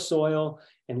restore soil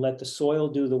and let the soil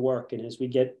do the work. And as we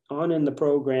get on in the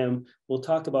program, we'll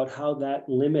talk about how that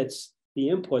limits the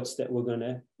inputs that we're going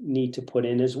to need to put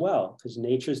in as well, because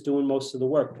nature's doing most of the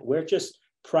work. We're just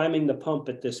priming the pump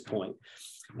at this point.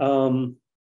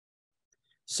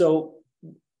 So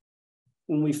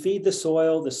when we feed the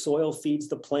soil feeds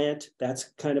the plant. That's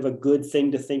kind of a good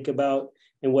thing to think about.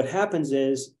 And what happens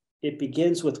is it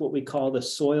begins with what we call the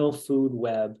soil food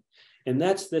web. And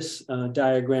that's this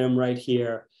diagram right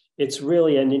here. It's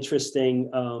really an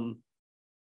interesting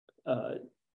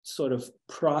sort of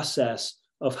process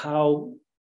of how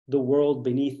the world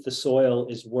beneath the soil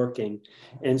is working.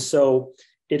 And so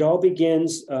it all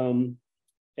begins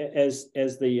as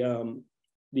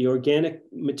the organic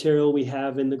material we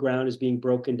have in the ground is being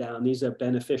broken down. These are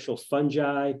beneficial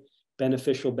fungi,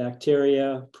 beneficial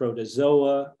bacteria,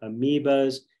 protozoa,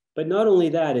 amoebas. But not only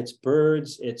that, it's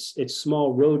birds, it's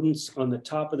small rodents on the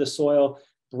top of the soil,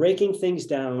 breaking things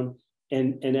down.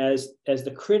 And as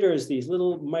the critters, these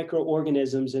little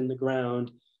microorganisms in the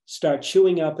ground, start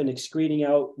chewing up and excreting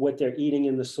out what they're eating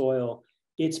in the soil,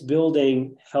 it's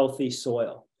building healthy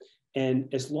soil. And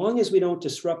as long as we don't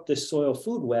disrupt this soil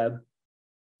food web,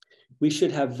 we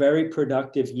should have very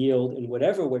productive yield in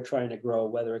whatever we're trying to grow,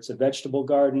 whether it's a vegetable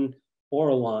garden or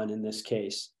a lawn in this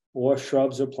case, or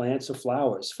shrubs or plants or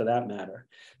flowers for that matter.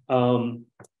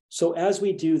 So as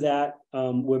we do that,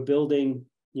 we're building,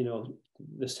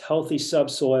 this healthy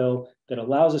subsoil that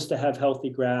allows us to have healthy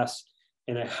grass.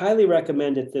 And I highly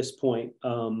recommend at this point,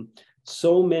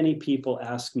 so many people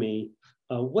ask me,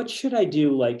 what should I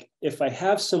do? Like if I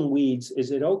have some weeds,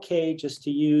 is it okay just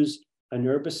to use an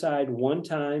herbicide one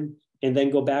time and then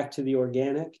go back to the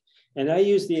organic? And I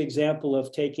use the example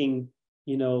of taking,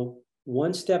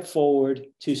 one step forward,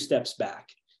 two steps back.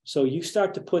 So you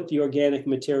start to put the organic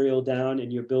material down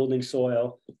and you're building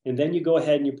soil, and then you go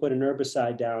ahead and you put an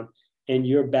herbicide down and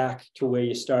you're back to where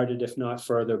you started, if not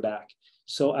further back.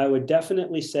 So I would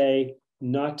definitely say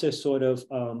not to sort of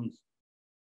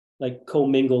like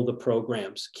commingle the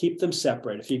programs. Keep them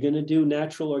separate. If you're going to do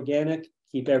natural organic,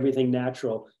 keep everything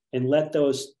natural and let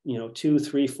those, 2,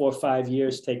 3, 4, 5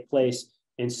 years take place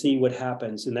and see what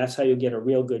happens. And that's how you get a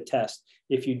real good test.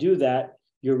 If you do that,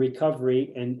 your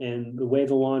recovery and the way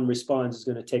the lawn responds is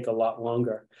going to take a lot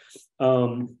longer.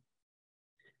 Let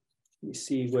me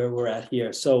see where we're at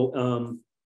here. So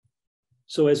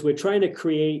as we're trying to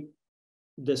create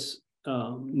this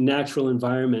natural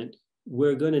environment,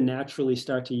 we're going to naturally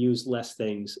start to use less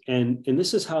things. And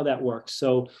this is how that works.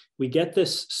 So we get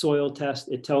this soil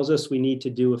test. It tells us we need to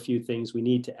do a few things. We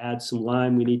need to add some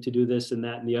lime. We need to do this and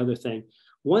that and the other thing.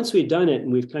 Once we've done it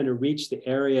and we've kind of reached the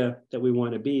area that we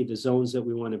want to be, the zones that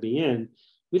we want to be in,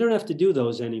 we don't have to do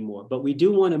those anymore. But we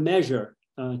do want to measure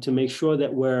to make sure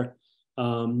that we're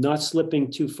not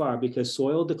slipping too far, because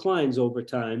soil declines over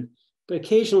time. But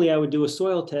occasionally I would do a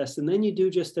soil test, and then you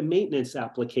do just a maintenance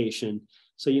application.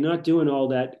 So you're not doing all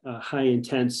that high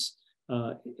intense,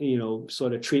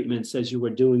 sort of treatments as you were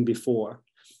doing before.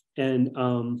 And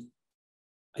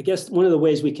I guess one of the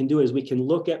ways we can do is we can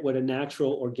look at what a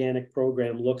natural organic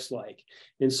program looks like.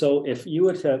 And so if you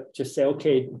were to just say,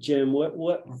 okay, Jim,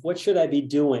 what should I be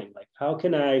doing? Like, how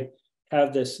can I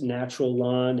have this natural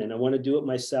lawn and I want to do it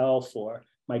myself, or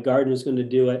my garden is going to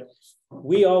do it?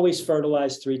 We always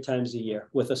fertilize 3 times a year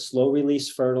with a slow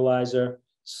release fertilizer,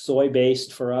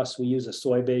 soy-based for us. We use a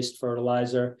soy-based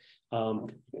fertilizer.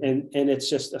 And it's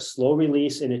just a slow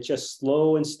release, and it's just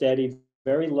slow and steady,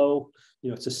 very low.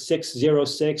 It's a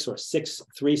 606 or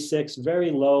 636,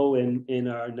 very low in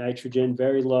our nitrogen,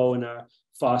 very low in our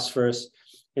phosphorus.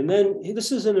 And then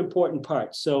this is an important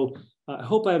part. So I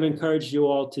hope I've encouraged you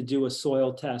all to do a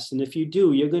soil test. And if you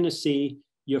do, you're going to see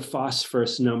your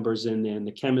phosphorus numbers in there in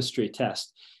the chemistry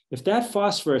test. If that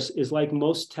phosphorus is like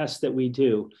most tests that we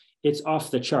do, it's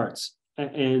off the charts.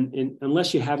 And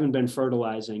unless you haven't been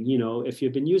fertilizing, if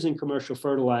you've been using commercial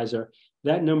fertilizer,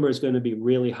 that number is going to be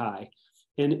really high.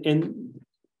 And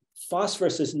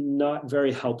phosphorus is not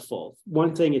very helpful.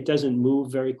 One thing, it doesn't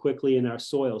move very quickly in our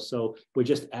soil. So we're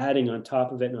just adding on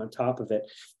top of it and on top of it.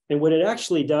 And what it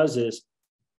actually does is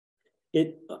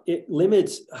it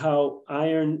limits how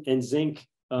iron and zinc,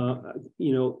 are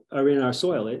in our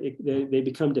soil. They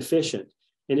become deficient.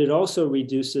 And it also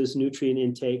reduces nutrient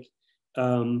intake,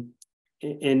 and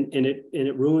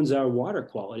it ruins our water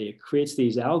quality. It creates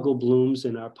these algal blooms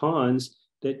in our ponds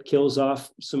that kills off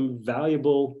some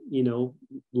valuable,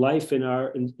 life in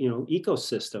our,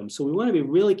 ecosystem. So we want to be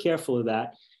really careful of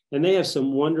that. And they have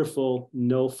some wonderful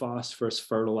no phosphorus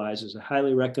fertilizers. I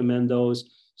highly recommend those.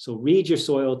 So read your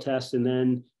soil test. And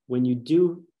then when you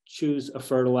do choose a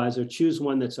fertilizer, choose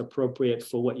one that's appropriate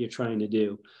for what you're trying to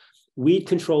do. Weed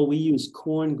control, we use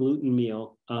corn gluten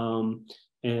meal.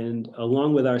 And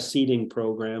along with our seeding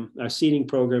program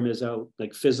is a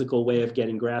physical way of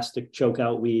getting grass to choke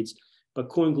out weeds. But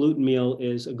corn gluten meal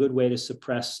is a good way to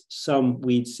suppress some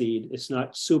weed seed. It's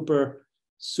not super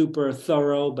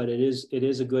thorough, but it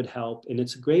is a good help. And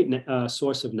it's a great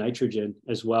source of nitrogen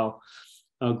as well.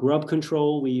 Grub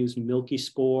control, we use milky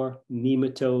spore,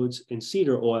 nematodes, and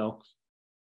cedar oil.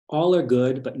 All are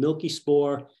good, but milky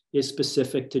spore is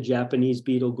specific to Japanese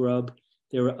beetle grub.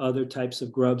 There are other types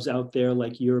of grubs out there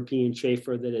like European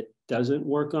chafer that it doesn't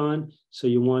work on. So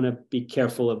you want to be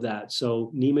careful of that.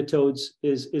 So nematodes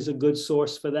is a good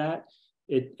source for that.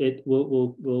 It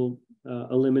will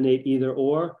eliminate either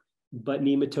or, but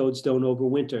nematodes don't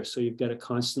overwinter. So you've got to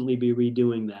constantly be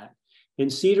redoing that. In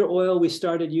cedar oil, we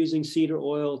started using cedar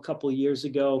oil a couple of years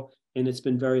ago, and it's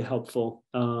been very helpful.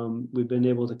 We've been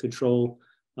able to control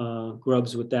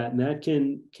grubs with that, and that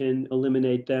can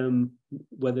eliminate them,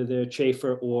 whether they're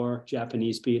chafer or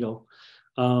Japanese beetle.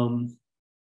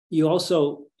 You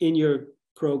also, in your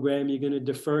program, you're going to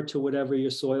defer to whatever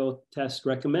your soil test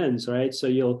recommends, right? So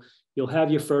you'll have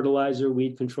your fertilizer,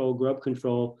 weed control, grub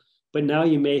control, but now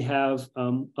you may have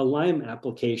a lime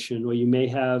application, or you may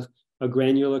have a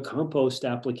granular compost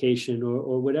application,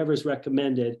 or whatever's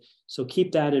recommended. So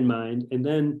keep that in mind. And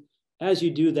then as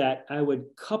you do that, I would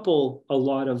couple a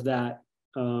lot of that,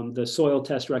 the soil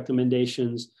test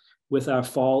recommendations, with our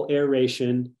fall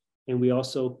aeration. And we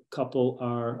also couple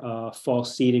our fall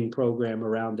seeding program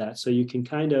around that. So you can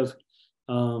kind of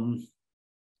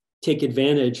take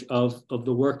advantage of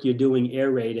the work you're doing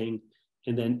aerating,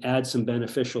 and then add some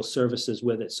beneficial services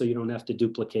with it, so you don't have to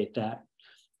duplicate that.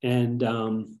 And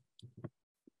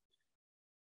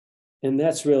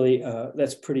that's really,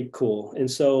 that's pretty cool. And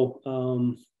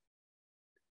so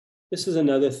this is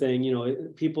another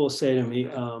thing, people say to me,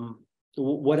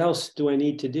 what else do I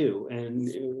need to do? And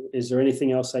is there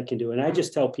anything else I can do? And I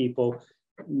just tell people,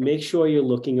 make sure you're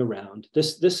looking around.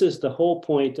 This is the whole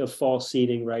point of fall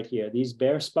seeding right here. These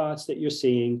bare spots that you're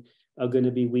seeing are going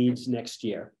to be weeds next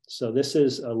year. So this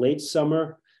is a late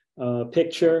summer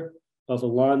picture of a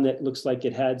lawn that looks like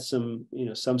it had some,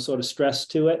 some sort of stress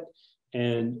to it.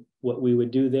 And what we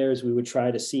would do there is we would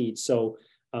try to seed. So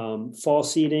fall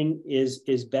seeding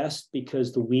is best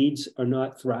because the weeds are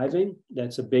not thriving.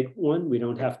 That's a big one. We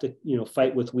don't have to,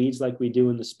 fight with weeds like we do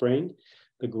in the spring.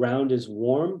 The ground is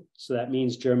warm, so that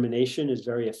means germination is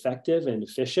very effective and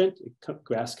efficient.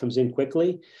 Grass comes in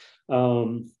quickly.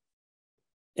 We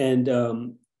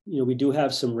do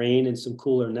have some rain and some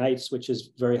cooler nights, which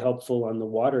is very helpful on the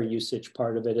water usage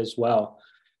part of it as well.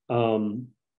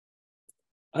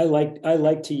 I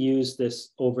like to use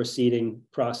this overseeding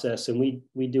process, and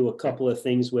we do a couple of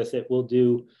things with it. We'll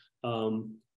do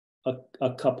a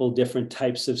couple different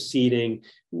types of seeding.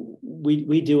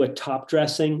 We do a top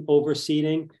dressing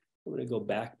overseeding. I'm going to go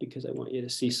back because I want you to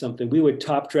see something. We would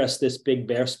top dress this big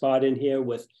bare spot in here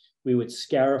we would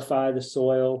scarify the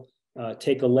soil,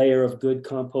 take a layer of good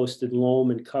composted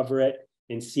loam and cover it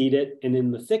and seed it. And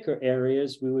in the thicker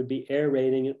areas, we would be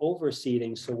aerating and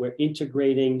overseeding. So we're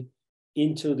integrating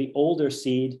into the older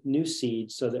seed, new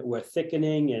seed, so that we're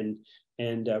thickening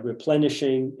and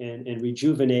replenishing and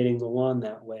rejuvenating the lawn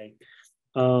that way.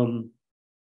 A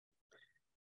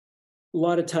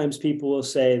lot of times people will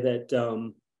say that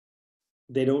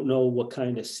they don't know what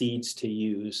kind of seeds to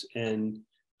use. And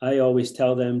I always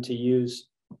tell them to use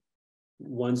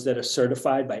ones that are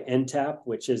certified by NTAP,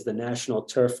 which is the National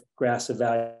Turf Grass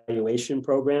Evaluation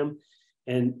Program.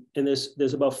 And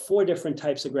there's about 4 different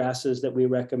types of grasses that we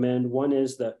recommend. One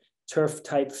is the turf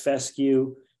type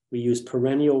fescue. We use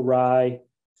perennial rye,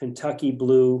 Kentucky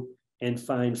blue, and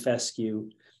fine fescue.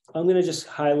 I'm going to just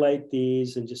highlight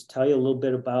these and just tell you a little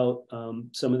bit about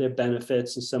some of their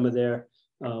benefits and some of their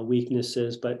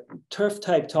weaknesses. But turf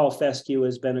type tall fescue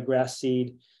has been a grass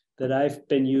seed that I've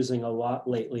been using a lot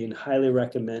lately and highly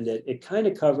recommend it. It kind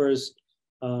of covers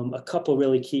a couple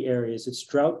really key areas. It's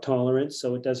drought tolerant,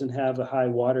 so it doesn't have a high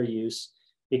water use.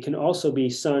 It can also be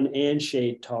sun and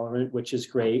shade tolerant, which is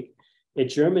great. It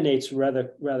germinates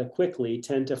rather quickly,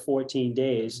 10 to 14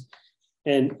 days,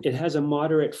 and it has a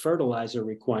moderate fertilizer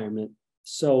requirement.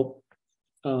 So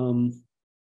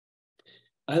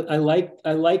I like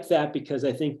that because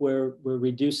I think we're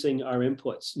reducing our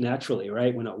inputs naturally,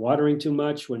 right? We're not watering too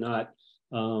much. We're not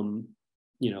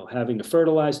having to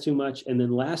fertilize too much. And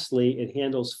then lastly, it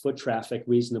handles foot traffic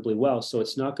reasonably well. So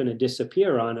it's not going to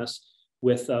disappear on us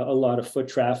with a lot of foot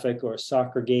traffic or a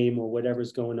soccer game or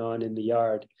whatever's going on in the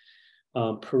yard.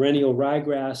 Perennial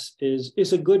ryegrass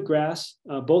is a good grass.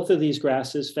 Both of these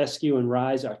grasses, fescue and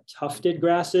rye, are tufted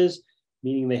grasses,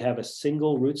 meaning they have a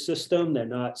single root system. They're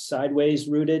not sideways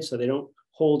rooted, so they don't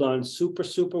hold on super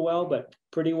well, but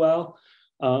pretty well.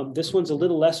 This one's a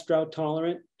little less drought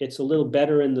tolerant. It's a little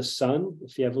better in the sun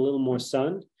if you have a little more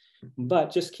sun.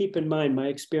 But just keep in mind, my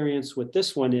experience with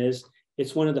this one is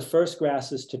it's one of the first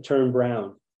grasses to turn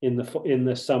brown in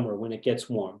the summer when it gets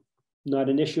warm. Not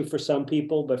an issue for some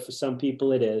people, but for some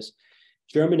people it is.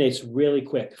 Germinates really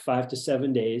quick, 5 to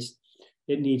 7 days.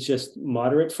 It needs just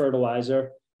moderate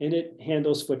fertilizer, and it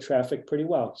handles foot traffic pretty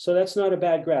well. So that's not a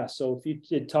bad grass. So if you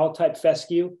did tall type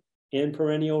fescue and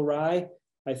perennial rye,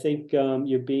 I think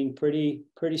you're being pretty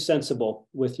sensible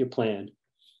with your plan.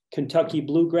 Kentucky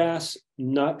bluegrass,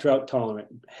 not drought tolerant,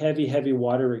 heavy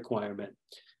water requirement.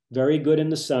 Very good in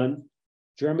the sun.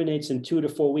 Germinates in 2 to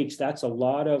 4 weeks. That's a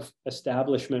lot of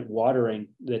establishment watering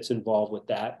that's involved with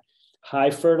that.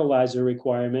 High fertilizer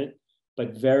requirement,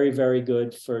 but very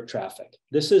good for traffic.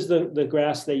 This is the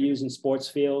grass they use in sports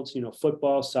fields,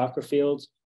 football, soccer fields.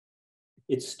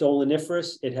 It's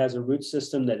stoloniferous. It has a root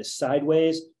system that is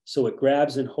sideways, so it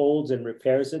grabs and holds and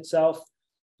repairs itself.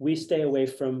 We stay away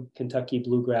from Kentucky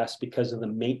bluegrass because of the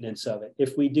maintenance of it.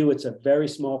 If we do, it's a very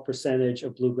small percentage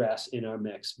of bluegrass in our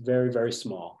mix, very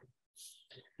small.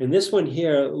 And this one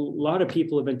here, a lot of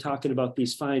people have been talking about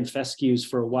these fine fescues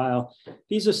for a while.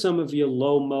 These are some of your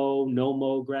low mow, no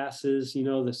mow grasses,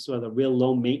 the sort of the real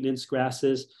low maintenance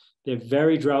grasses. They're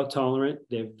very drought tolerant.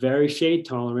 They're very shade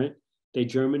tolerant. They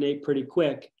germinate pretty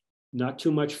quick, not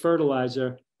too much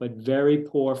fertilizer, but very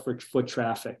poor for foot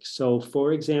traffic. So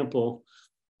for example,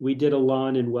 we did a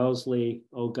lawn in Wellesley,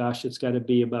 it's got to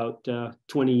be about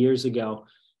 20 years ago.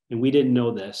 And we didn't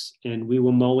know this. And we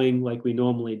were mowing like we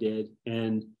normally did.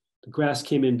 And the grass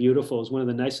came in beautiful. It was one of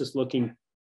the nicest looking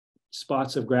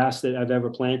spots of grass that I've ever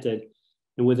planted.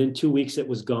 And within 2 weeks, it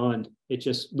was gone.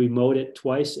 We mowed it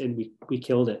twice and we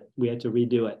killed it. We had to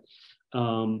redo it.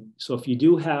 So if you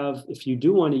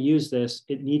do want to use this,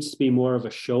 it needs to be more of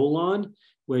a show lawn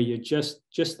where you're just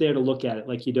there to look at it.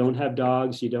 Like you don't have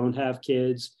dogs, you don't have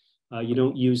kids, you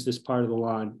don't use this part of the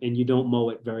lawn, and you don't mow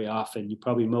it very often. You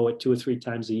probably mow it 2 or 3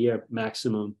 times a year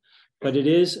maximum, but it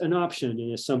is an option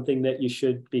and it's something that you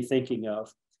should be thinking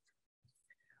of.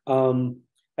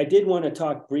 I did want to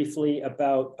talk briefly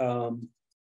about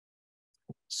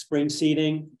spring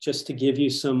seeding, just to give you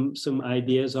some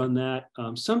ideas on that.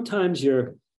 Sometimes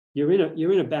you're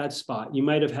in a bad spot. You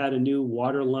might have had a new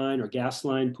water line or gas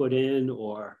line put in,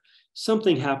 or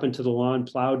something happened to the lawn,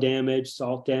 plow damage,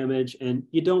 salt damage, and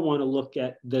you don't want to look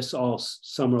at this all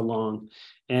summer long.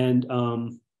 And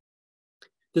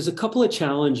there's a couple of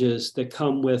challenges that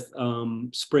come with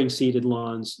spring seeded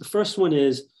lawns. The first one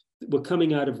is we're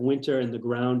coming out of winter and the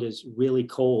ground is really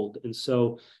cold, and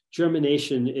so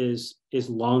germination is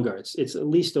longer. It's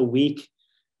at least a week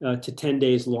to 10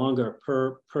 days longer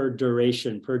per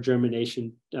germination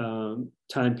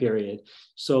time period.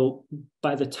 So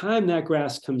by the time that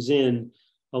grass comes in,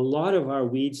 a lot of our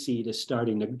weed seed is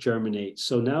starting to germinate.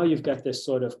 So now you've got this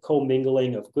sort of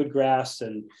commingling of good grass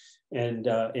and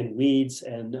weeds,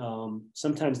 and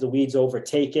sometimes the weeds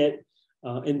overtake it.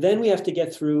 And then we have to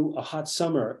get through a hot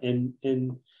summer, and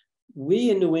we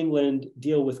in New England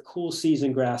deal with cool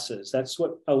season grasses. That's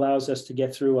what allows us to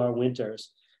get through our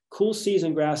winters. Cool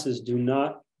season grasses do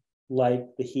not like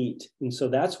the heat. And so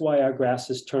that's why our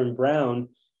grasses turn brown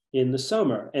in the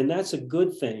summer. And that's a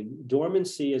good thing.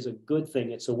 Dormancy is a good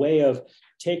thing. It's a way of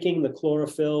taking the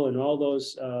chlorophyll and all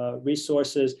those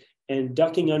resources and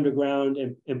ducking underground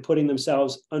and putting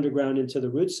themselves underground into the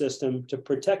root system to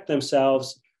protect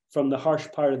themselves from the harsh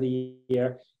part of the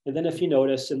year. And then if you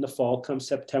notice in the fall, come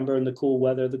September, and the cool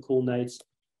weather, the cool nights,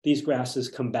 these grasses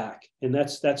come back. And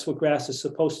that's what grass is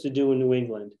supposed to do in New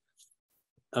England.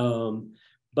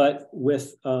 But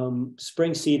with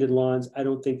spring seeded lawns, I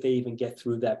don't think they even get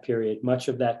through that period. Much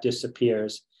of that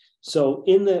disappears. So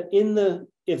in the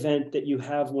event that you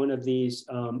have one of these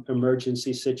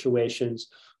emergency situations,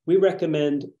 we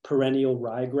recommend perennial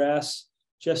ryegrass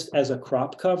just as a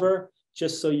crop cover,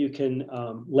 just so you can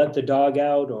let the dog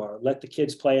out or let the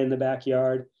kids play in the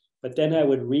backyard. But then I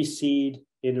would reseed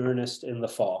in earnest in the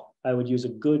fall. I would use a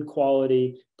good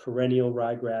quality perennial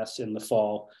ryegrass in the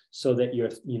fall so that you're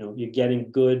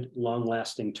getting good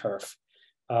long-lasting turf.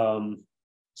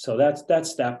 So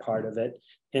that's that part of it.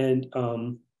 And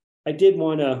I did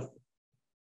want to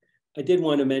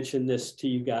mention this to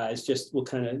you guys. Just we'll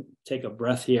kind of take a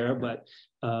breath here, but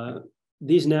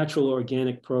these natural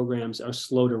organic programs are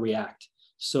slow to react.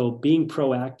 So being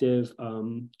proactive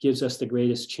gives us the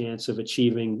greatest chance of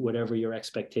achieving whatever your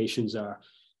expectations are.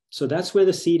 So that's where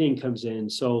the seeding comes in.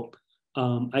 So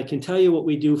I can tell you what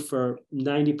we do for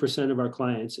 90% of our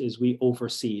clients is we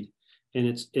overseed. And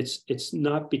it's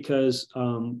not because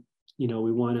we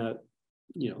want to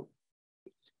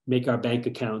make our bank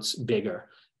accounts bigger.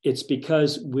 It's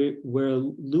because we're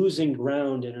losing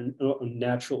ground in a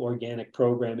natural organic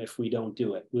program if we don't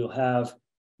do it. We'll have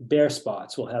bare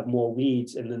spots, we'll have more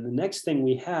weeds. And then the next thing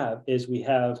we have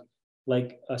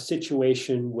like a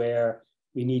situation where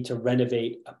we need to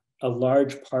renovate a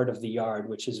large part of the yard,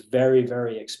 which is very,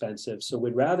 very expensive. So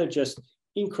we'd rather just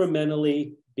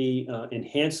incrementally be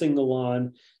enhancing the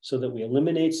lawn so that we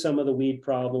eliminate some of the weed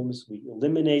problems, we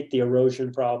eliminate the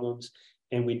erosion problems,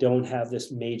 and we don't have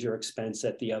this major expense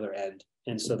at the other end.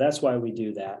 And so that's why we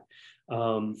do that.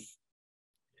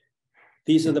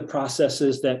 These are the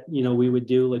processes that we would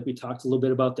do. Like we talked a little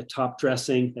bit about the top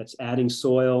dressing, that's adding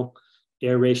soil,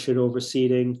 aeration,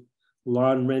 overseeding,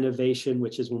 lawn renovation,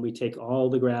 which is when we take all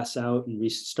the grass out and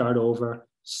restart over,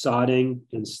 sodding,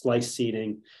 and slice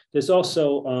seeding. There's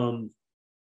also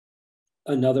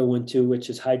another one too, which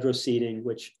is hydro seeding,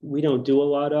 which we don't do a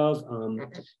lot of.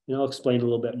 And I'll explain a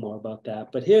little bit more about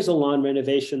that. But here's a lawn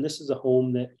renovation. This is a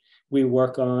home that we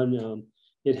work on.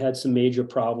 It had some major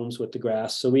problems with the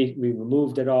grass. So we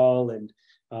removed it all and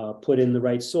put in the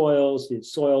right soils, did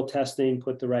soil testing,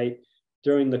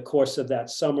 during the course of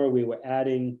that summer, we were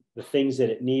adding the things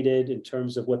that it needed in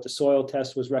terms of what the soil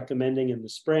test was recommending in the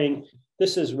spring.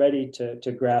 This is ready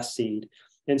to grass seed.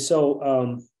 And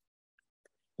so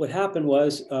what happened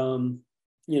was,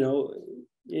 we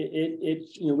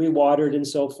watered and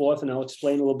so forth, and I'll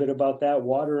explain a little bit about that.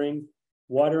 Watering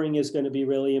is going to be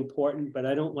really important, but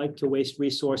I don't like to waste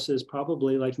resources,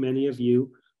 probably like many of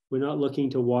you. We're not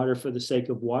looking to water for the sake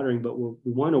of watering, but we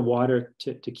want to water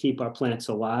to keep our plants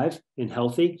alive and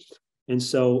healthy. And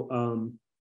so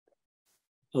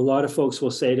a lot of folks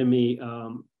will say to me,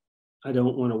 I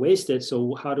don't want to waste it.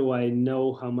 So how do I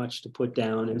know how much to put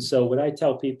down? And so what I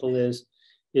tell people is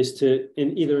to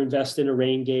either invest in a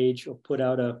rain gauge or put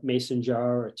out a mason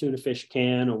jar or a tuna fish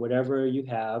can or whatever you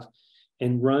have,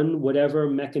 and run whatever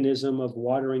mechanism of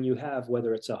watering you have,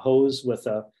 whether it's a hose with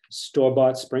a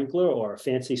store-bought sprinkler or a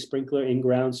fancy sprinkler,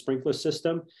 in-ground sprinkler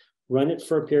system. Run it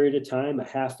for a period of time, a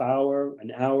half hour,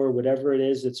 an hour, whatever it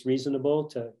is that's reasonable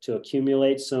to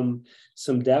accumulate some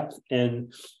depth,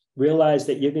 and realize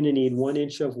that you're going to need 1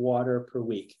 inch of water per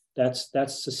week. That's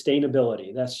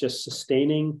sustainability. That's just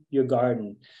sustaining your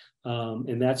garden.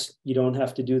 And that's, you don't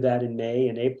have to do that in May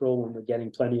and April when we're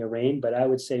getting plenty of rain, but I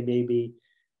would say maybe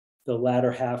the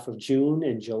latter half of June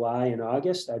and July and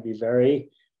August, I'd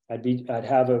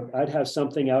have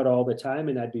something out all the time,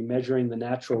 and I'd be measuring the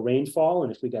natural rainfall.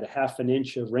 And if we got a half an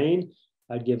inch of rain,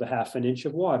 I'd give a half an inch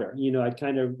of water. I'd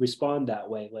kind of respond that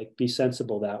way, like be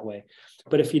sensible that way.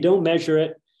 But if you don't measure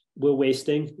it, we're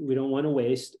wasting. We don't want to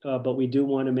waste, but we do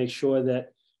want to make sure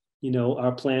that,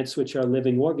 our plants, which are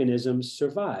living organisms,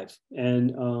 survive.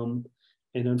 And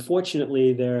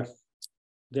unfortunately, they're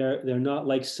not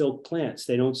like silk plants.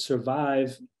 They don't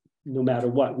survive no matter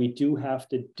what. We do have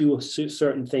to do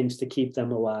certain things to keep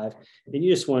them alive. And you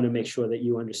just want to make sure that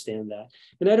you understand that.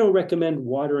 And I don't recommend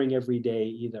watering every day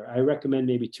either. I recommend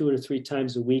maybe 2 or 3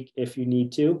 times a week if you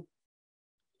need to.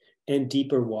 And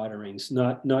deeper waterings,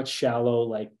 not shallow,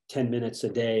 like 10 minutes a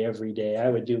day, every day. I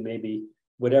would do maybe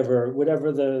whatever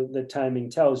the timing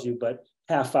tells you, but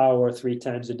half hour 3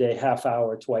 times a day, half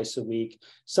hour twice a week,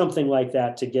 something like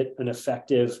that, to get an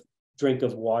effective drink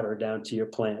of water down to your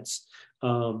plants.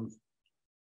 I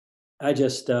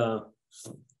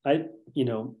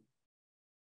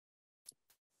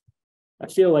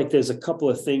feel like there's a couple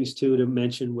of things too to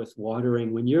mention with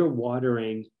watering. When you're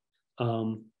watering,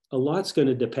 a lot's going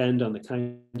to depend on the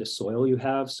kind of soil you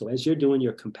have. So as you're doing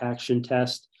your compaction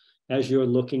test, as you're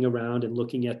looking around and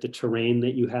looking at the terrain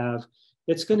that you have,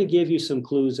 it's going to give you some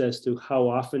clues as to how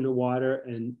often to water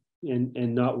and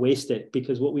not waste it.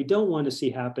 Because what we don't want to see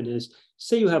happen is,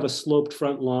 say you have a sloped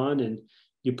front lawn and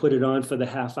you put it on for the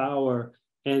half hour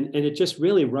and it just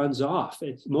really runs off.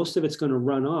 Most of it's going to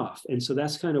run off. And so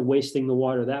that's kind of wasting the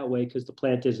water that way, because the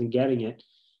plant isn't getting it.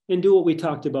 And do what we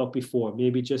talked about before.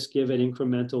 Maybe just give it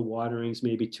incremental waterings,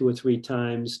 maybe 2 or 3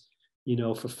 times,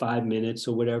 for 5 minutes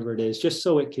or whatever it is, just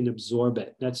so it can absorb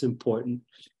it. That's important.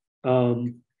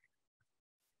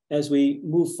 As we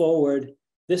move forward,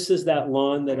 this is that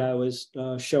lawn that I was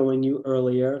showing you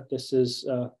earlier. This is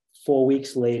 4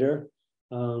 weeks later.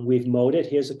 We've mowed it.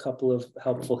 Here's a couple of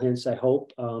helpful hints, I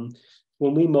hope.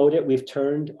 When we mowed it, we've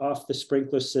turned off the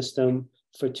sprinkler system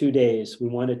for 2 days. We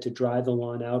wanted to dry the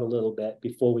lawn out a little bit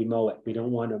before we mow it. We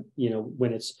don't want to,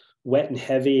 when it's wet and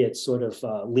heavy, it's sort of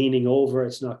leaning over,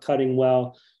 it's not cutting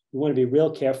well. We want to be real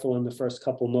careful in the first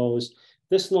couple mows.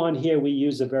 This lawn here, we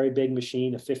use a very big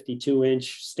machine, a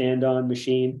 52-inch stand-on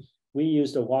machine. We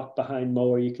used a walk-behind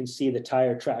mower. You can see the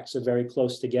tire tracks are very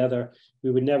close together.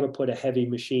 We would never put a heavy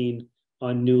machine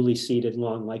on newly seeded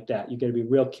lawn like that. You got to be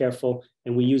real careful.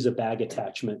 And we use a bag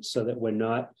attachment so that we're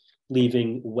not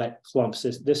leaving wet clumps.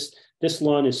 This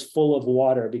lawn is full of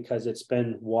water because it's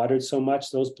been watered so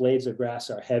much. Those blades of grass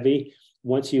are heavy.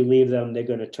 Once you leave them, they're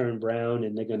going to turn brown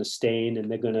and they're going to stain,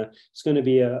 and it's going to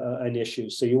be an issue.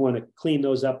 So you want to clean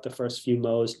those up the first few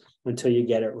mows until you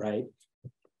get it right.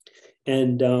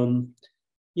 And,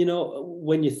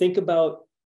 when you think about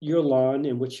your lawn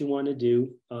and what you want to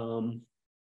do,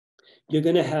 you're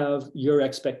going to have your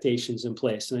expectations in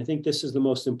place. And I think this is the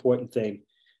most important thing.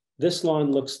 This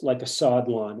lawn looks like a sod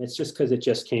lawn. It's just because it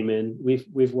just came in.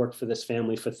 We've worked for this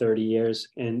family for 30 years,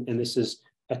 and this is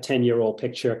a 10-year-old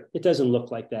picture. It doesn't look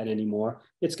like that anymore.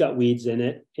 It's got weeds in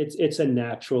it. It's a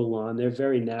natural lawn. They're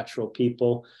very natural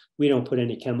people. We don't put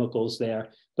any chemicals there,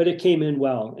 but it came in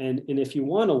well. And if you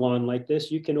want a lawn like this,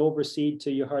 you can overseed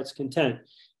to your heart's content.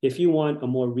 If you want a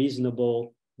more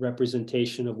reasonable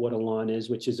representation of what a lawn is,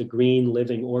 which is a green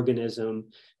living organism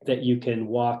that you can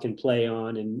walk and play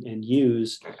on and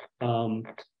use,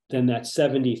 then that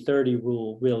 70-30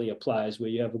 rule really applies, where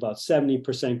you have about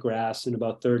 70% grass and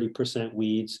about 30%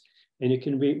 weeds, and it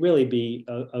can really be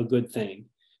a good thing.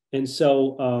 And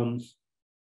so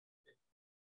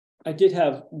I did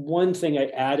have one thing I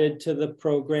added to the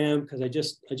program, because I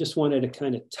just wanted to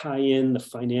kind of tie in the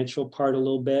financial part a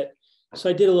little bit. So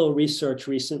I did a little research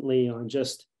recently on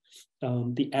just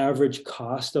the average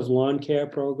cost of lawn care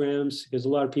programs, because a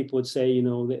lot of people would say, a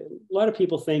lot of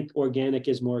people think organic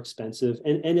is more expensive,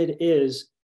 and it is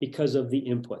because of the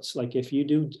inputs. Like if you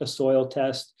do a soil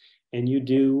test and you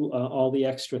do all the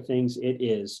extra things, it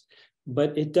is.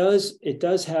 But it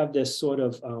does have this sort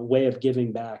of way of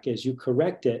giving back. As you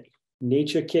correct it,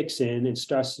 nature kicks in and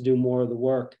starts to do more of the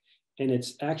work, and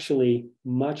it's actually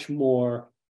much more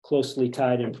closely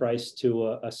tied in price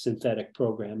to a synthetic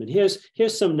program. And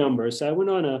here's some numbers. I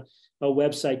went on a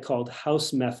website called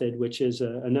House Method, which is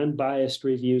an unbiased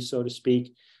review, so to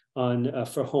speak, on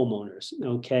for homeowners.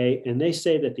 Okay, and they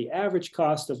say that the average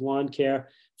cost of lawn care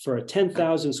for a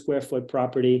 10,000 square foot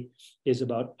property is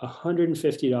about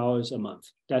 $150 a month.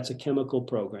 That's a chemical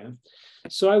program.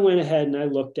 So I went ahead and I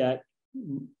looked at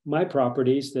my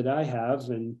properties that I have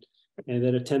and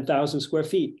that are 10,000 square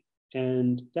feet,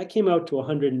 and that came out to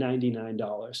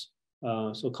 $199.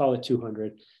 So call it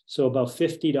 200. So about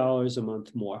 $50 a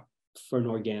month more for an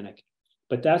organic.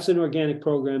 But that's an organic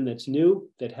program that's new,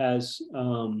 that has,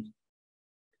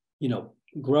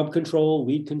 grub control,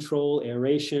 weed control,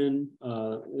 aeration.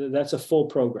 That's a full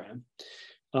program.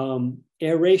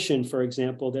 Aeration, for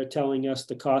example, they're telling us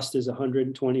the cost is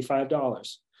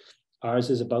 $125.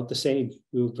 Ours is about the same.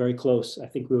 We were very close. I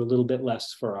think we were a little bit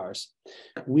less for ours.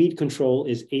 Weed control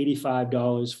is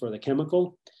 $85 for the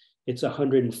chemical. It's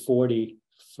 $140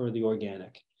 for the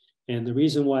organic. And the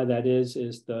reason why that is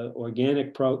the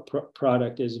organic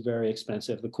product is very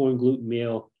expensive. The corn gluten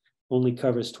meal only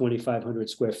covers 2,500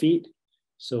 square feet.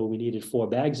 So we needed 4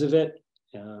 bags of it.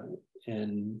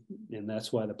 And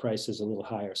that's why the price is a little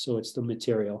higher. So it's the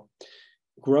material.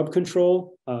 Grub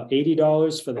control,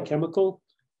 $80 for the chemical,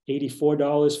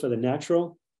 $84 for the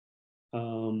natural.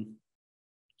 None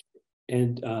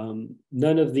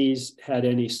of these had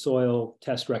any soil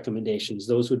test recommendations.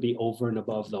 Those would be over and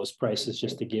above those prices,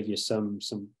 just to give you some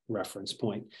reference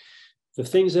point. The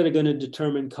things that are going to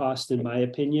determine cost, in my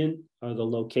opinion, are the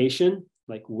location,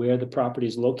 like where the property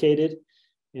is located.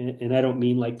 And I don't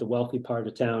mean like the wealthy part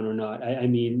of town or not. I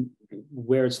mean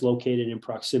where it's located in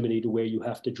proximity to where you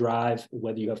have to drive,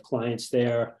 whether you have clients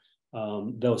there,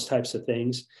 those types of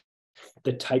things.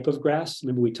 The type of grass,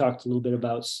 remember we talked a little bit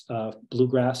about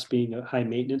bluegrass being a high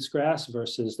maintenance grass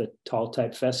versus the tall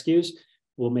type fescues,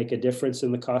 will make a difference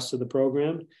in the cost of the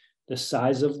program. The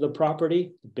size of the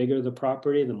property, the bigger the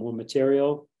property, the more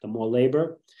material, the more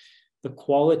labor. The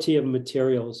quality of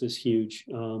materials is huge.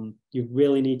 You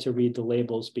really need to read the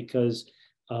labels, because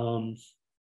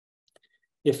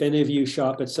if any of you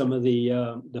shop at some of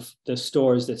the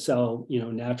stores that sell,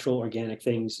 natural organic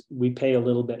things, we pay a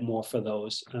little bit more for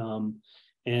those,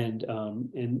 and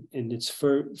it's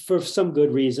for some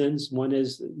good reasons. One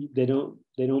is they don't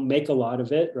make a lot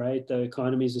of it, right? The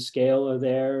economies of scale are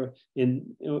there.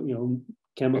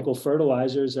 Chemical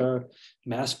fertilizers are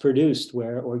mass produced,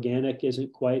 where organic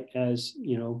isn't quite as,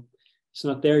 it's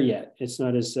not there yet. It's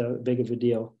not as big of a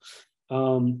deal.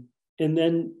 And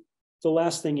then the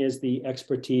last thing is the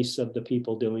expertise of the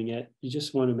people doing it. You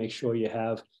just want to make sure you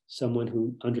have someone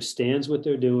who understands what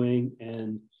they're doing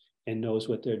and knows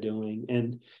what they're doing.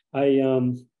 And I,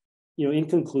 in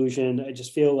conclusion, I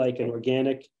just feel like an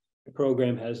organic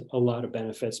program has a lot of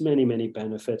benefits, many, many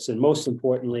benefits. And most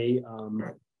importantly,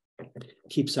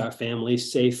 keeps our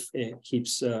families safe. It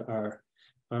keeps our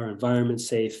environment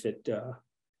safe. It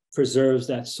preserves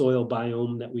that soil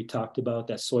biome that we talked about,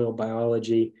 that soil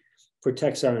biology,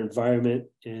 protects our environment.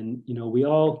 And,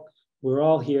 we're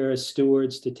all here as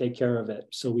stewards to take care of it.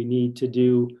 So we need to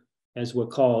do, as we're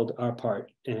called, our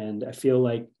part. And I feel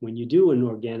like when you do an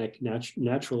organic,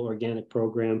 natural organic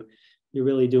program, you're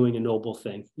really doing a noble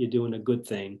thing. You're doing a good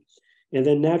thing. And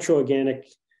then natural organic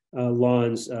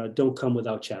lawns don't come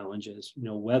without challenges,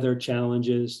 weather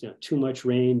challenges, too much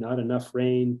rain, not enough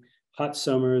rain, hot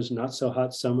summers, not so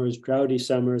hot summers, droughty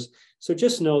summers. So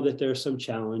just know that there are some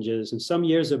challenges, and some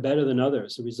years are better than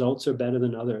others. The results are better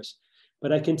than others.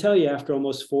 But I can tell you after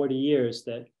almost 40 years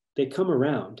that they come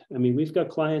around. I mean, we've got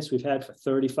clients we've had for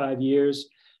 35 years,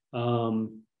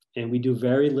 and we do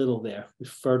very little there. We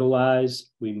fertilize,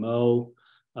 we mow.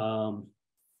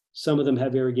 Some of them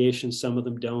have irrigation, some of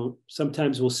them don't.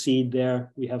 Sometimes we'll seed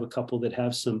there. We have a couple that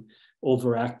have some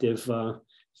overactive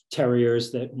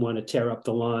terriers that want to tear up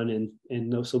the lawn,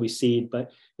 and so we seed,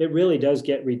 but it really does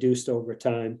get reduced over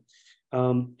time.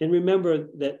 And remember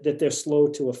that they're slow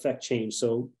to affect change.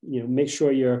 So, make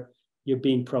sure you're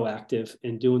being proactive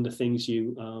and doing the things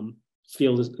you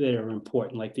feel that are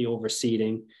important, like the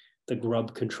overseeding, the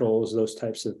grub controls, those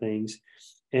types of things.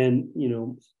 And,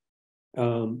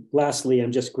 lastly,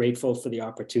 I'm just grateful for the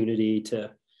opportunity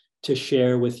to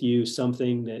share with you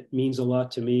something that means a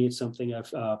lot to me. It's something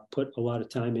I've put a lot of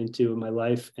time into in my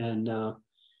life, and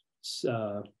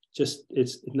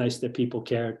it's nice that people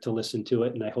care to listen to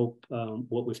it. And I hope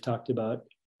what we've talked about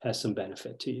has some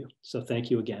benefit to you. So thank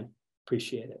you again.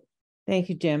 Appreciate it. Thank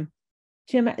you, Jim.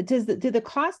 Jim, do the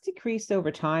cost decrease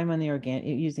over time on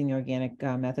using the organic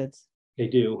methods? They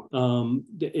do, and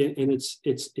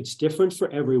it's different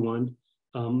for everyone.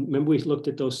 Remember, we looked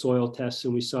at those soil tests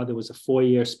and we saw there was a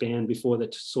 4-year span before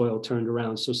the soil turned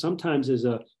around. So sometimes there's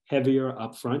a heavier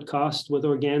upfront cost with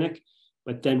organic,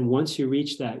 But then once you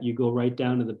reach that, you go right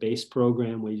down to the base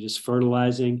program where you're just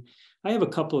fertilizing. I have a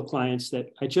couple of clients that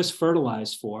I just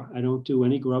fertilize for. I don't do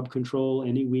any grub control,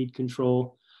 any weed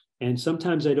control. And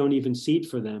sometimes I don't even seed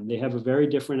for them. They have a very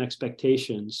different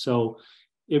expectation. So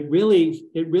it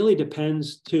really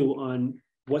depends too on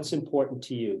what's important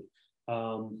to you.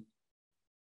 I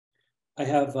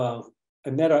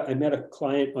met a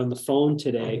client on the phone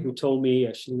today who told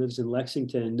me she lives in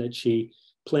Lexington, that she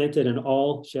had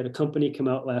a company come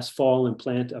out last fall and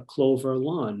plant a clover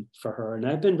lawn for her. And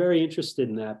I've been very interested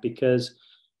in that because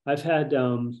I've had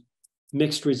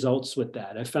mixed results with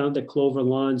that. I found that clover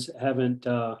lawns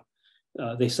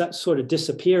they sort of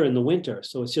disappear in the winter.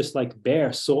 So it's just like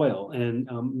bare soil. And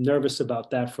I'm nervous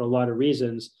about that for a lot of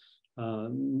reasons,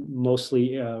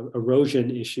 mostly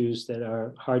erosion issues that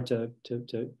are hard to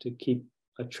keep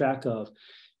a track of.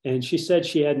 And she said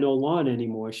she had no lawn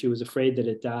anymore. She was afraid that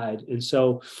it died. And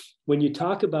so when you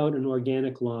talk about an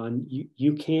organic lawn,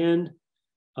 you can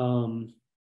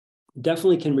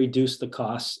definitely can reduce the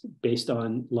costs based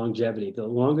on longevity. The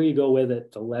longer you go with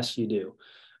it, the less you do.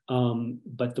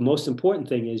 But the most important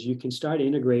thing is you can start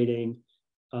integrating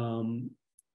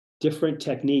different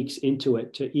techniques into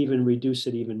it to even reduce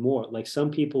it even more. Like some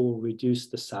people will reduce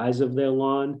the size of their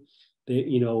lawn,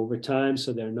 over time,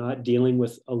 so they're not dealing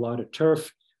with a lot of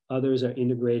turf. Others are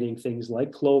integrating things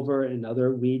like clover and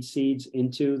other weed seeds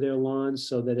into their lawns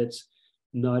so that it's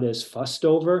not as fussed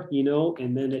over,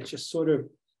 and then it just sort of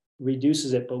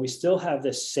reduces it. But we still have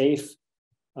this safe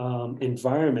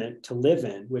environment to live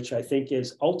in, which I think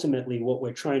is ultimately what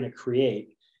we're trying to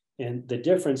create. And the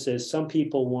difference is some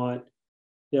people want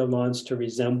their lawns to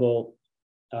resemble,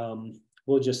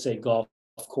 we'll just say golf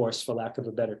course for lack of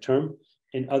a better term,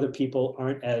 and other people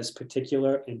aren't as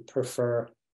particular and prefer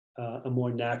a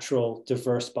more natural,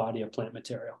 diverse body of plant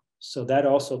material. So that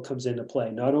also comes into play,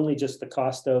 not only just the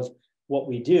cost of what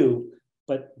we do,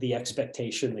 but the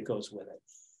expectation that goes with it.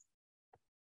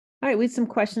 All right, we have some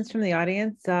questions from the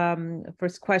audience.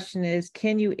 First question is,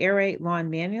 can you aerate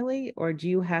lawn manually or do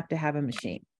you have to have a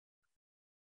machine?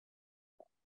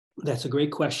 That's a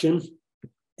great question.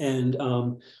 And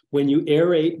when you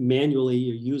aerate manually,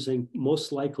 you're using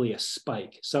most likely a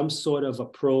spike, some sort of a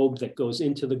probe that goes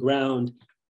into the ground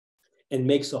and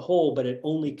makes a hole, but it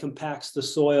only compacts the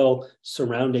soil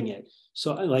surrounding it.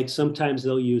 So like sometimes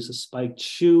they'll use a spiked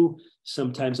shoe,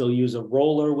 sometimes they'll use a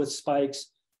roller with spikes.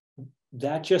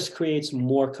 That just creates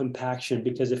more compaction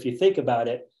because if you think about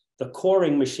it, the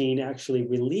coring machine actually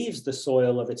relieves the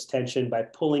soil of its tension by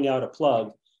pulling out a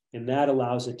plug, and that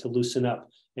allows it to loosen up.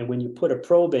 And when you put a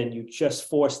probe in, you just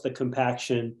force the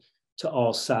compaction to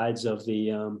all sides of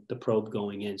the probe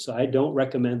going in. So I don't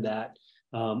recommend that.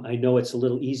 I know it's a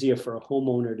little easier for a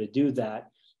homeowner to do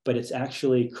that, but it's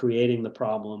actually creating the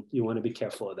problem. You want to be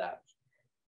careful of that.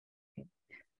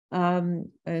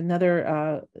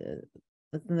 Another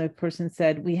person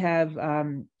said, we have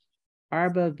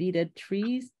Arbavita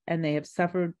trees and they have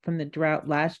suffered from the drought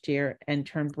last year and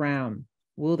turned brown.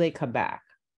 Will they come back?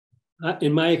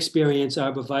 In my experience,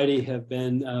 arborvitae have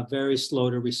been very slow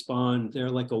to respond.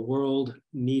 They're like a world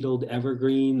needled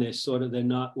evergreen. They're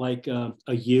not like a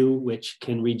yew, which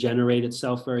can regenerate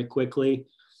itself very quickly.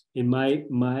 In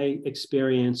my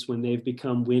experience, when they've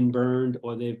become wind burned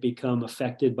or they've become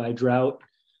affected by drought,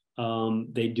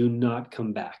 they do not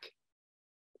come back.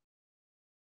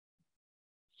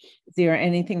 Is there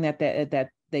anything that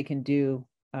they can do?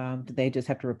 Do they just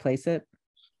have to replace it?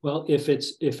 Well, if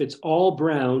it's all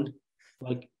brown,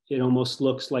 like it almost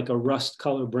looks like a rust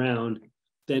color brown,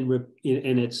 then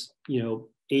and it's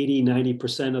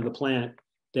 80-90% of the plant,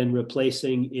 then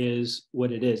replacing is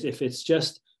what it is. If it's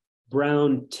just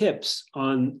brown tips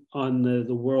on the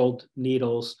world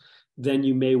needles, then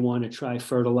you may want to try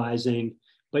fertilizing,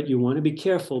 but you want to be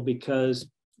careful because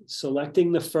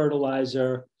selecting the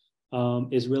fertilizer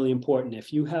is really important.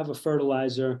 If you have a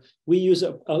fertilizer,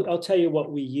 I'll tell you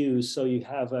what we use so you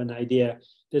have an idea.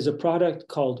 There's a product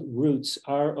called Roots,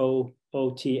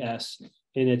 ROOTS,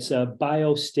 and it's a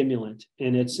biostimulant,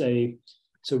 and it's a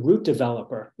root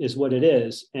developer is what it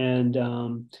is. And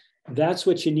that's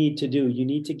what you need to do. You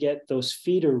need to get those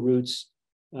feeder roots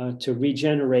to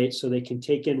regenerate so they can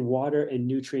take in water and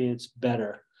nutrients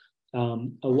better. A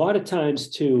lot of times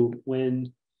too,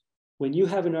 when you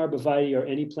have an arborvitae or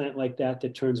any plant like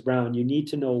that turns brown, you need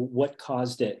to know what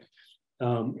caused it.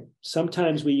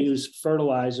 Sometimes we use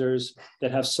fertilizers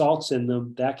that have salts in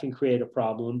them. That can create a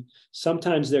problem.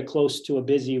 Sometimes they're close to a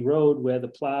busy road where the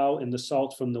plow and the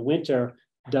salt from the winter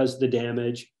does the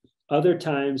damage. Other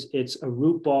times it's a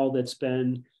root ball that's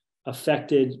been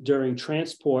affected during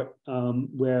transport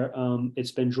where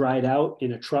it's been dried out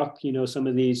in a truck. Some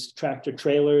of these tractor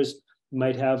trailers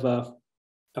might have a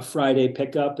Friday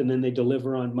pickup and then they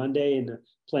deliver on Monday, and the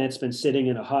plant's been sitting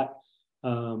in a hot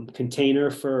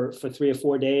container for 3 or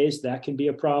 4 days. That can be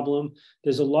a problem.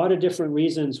 There's a lot of different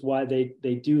reasons why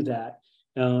they do that.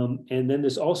 And then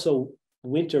there's also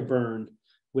winter burn,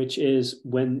 which is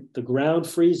when the ground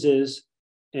freezes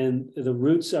and the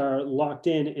roots are locked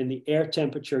in and the air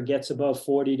temperature gets above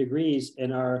 40 degrees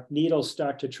and our needles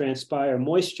start to transpire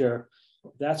moisture.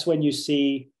 That's when you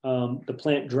see the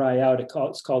plant dry out.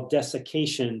 It's called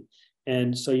desiccation.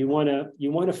 And so you want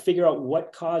to figure out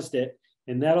what caused it,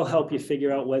 and that'll help you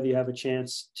figure out whether you have a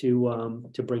chance to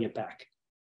bring it back.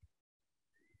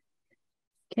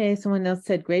 Okay, someone else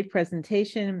said, great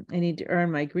presentation. I need to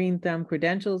earn my green thumb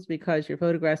credentials because your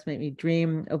photographs make me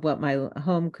dream of what my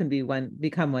home can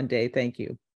become one day. Thank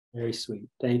you. Very sweet.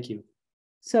 Thank you.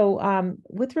 So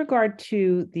with regard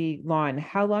to the lawn,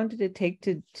 how long did it take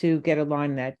to get a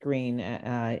lawn that green?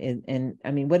 And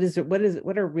I mean,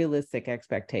 what are realistic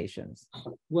expectations?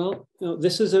 Well,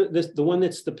 the one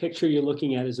that's the picture you're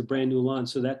looking at is a brand new lawn.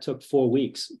 So that took 4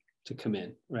 weeks to come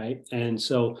in, right? And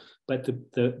so, but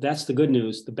that's the good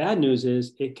news. The bad news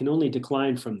is it can only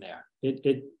decline from there.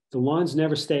 The lawns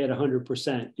never stay at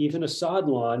 100%. Even a sod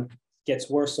lawn gets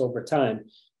worse over time,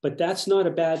 but that's not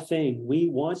a bad thing. We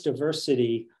want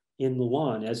diversity in the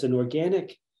lawn. As an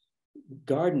organic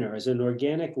gardener, as an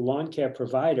organic lawn care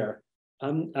provider,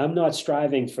 I'm not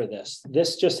striving for this.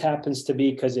 This just happens to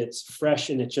be because it's fresh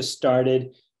and it just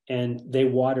started and they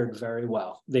watered very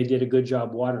well. They did a good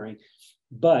job watering.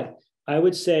 But I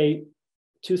would say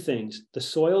 2 things. The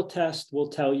soil test will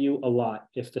tell you a lot.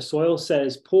 If the soil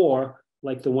says poor,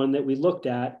 like the one that we looked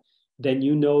at, then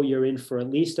you know you're in for at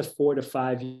least a 4 to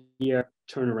 5 year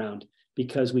turnaround,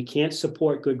 because we can't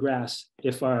support good grass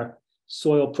if our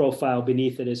soil profile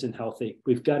beneath it isn't healthy.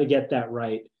 We've got to get that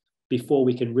right before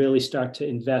we can really start to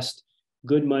invest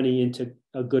good money into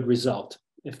a good result,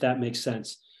 if that makes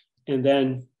sense. And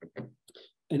then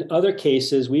in other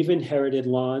cases, we've inherited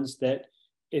lawns that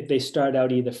if they start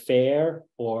out either fair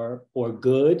or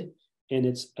good, and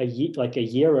it's like a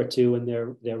year or 2 and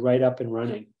they're right up and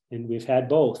running. And we've had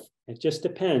both. It just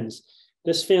depends.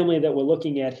 This family that we're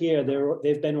looking at here,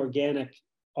 they've been organic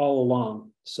all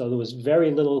along. So there was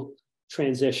very little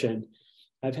transition.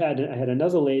 I had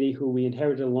another lady who we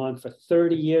inherited a lawn for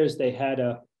 30 years. They had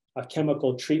a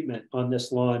chemical treatment on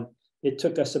this lawn. It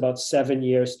took us about 7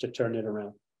 years to turn it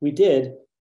around. We did,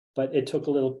 but it took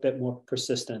a little bit more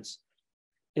persistence.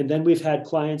 And then we've had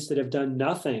clients that have done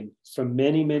nothing for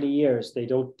many, many years. They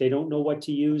don't know what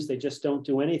to use. They just don't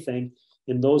do anything.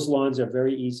 And those lawns are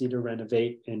very easy to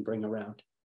renovate and bring around.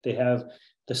 They have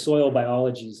the soil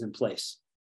biologies in place.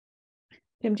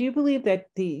 Tim, do you believe that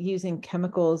using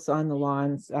chemicals on the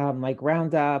lawns, like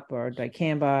Roundup or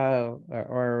dicamba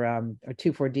or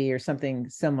 2,4-D or something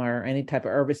similar, any type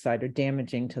of herbicide, are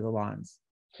damaging to the lawns,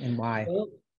 and why? Well,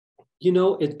 you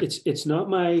know, it's not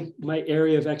my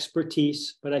area of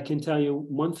expertise, but I can tell you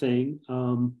one thing.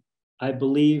 I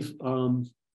believe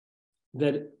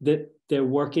that they're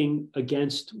working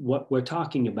against what we're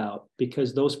talking about,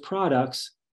 because those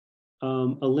products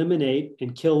eliminate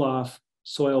and kill off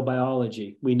soil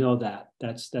biology. We know that.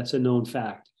 That's a known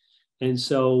fact. And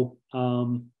so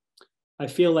I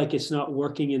feel like it's not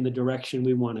working in the direction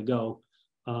we want to go.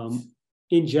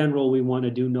 In general, we want to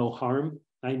do no harm.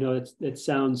 I know it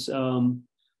sounds a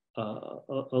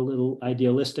little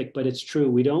idealistic, but it's true.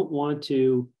 We don't want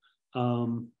to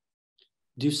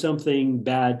do something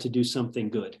bad to do something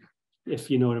good, if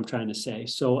you know what I'm trying to say.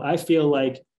 So I feel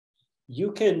like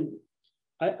you can,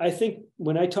 I think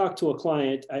when I talk to a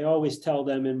client, I always tell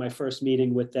them in my first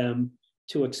meeting with them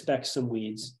to expect some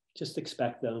weeds. Just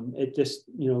expect them. This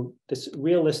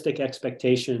realistic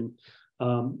expectation.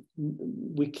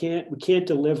 We can't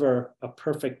deliver a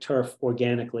perfect turf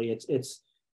organically. It's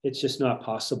just not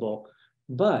possible.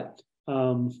 But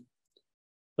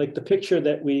like the picture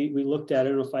that we looked at, I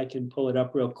don't know if I can pull it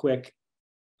up real quick.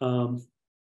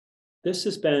 This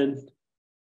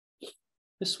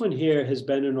one here has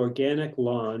been an organic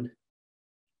lawn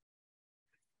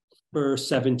for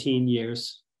 17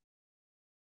 years.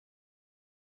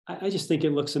 I just think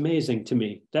it looks amazing to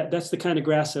me. That's the kind of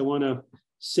grass I want to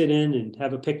sit in and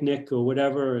have a picnic or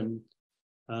whatever. And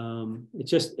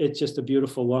it's just a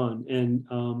beautiful lawn.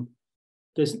 And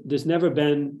there's never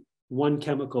been one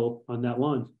chemical on that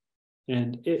lawn.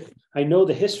 And I know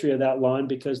the history of that lawn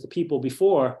because the people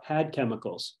before had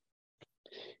chemicals.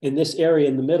 And this area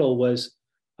in the middle was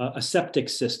a septic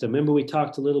system. Remember, we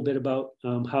talked a little bit about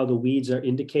how the weeds are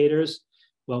indicators.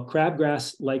 Well,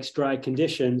 crabgrass likes dry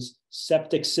conditions.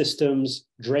 Septic systems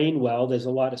drain well. There's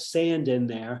a lot of sand in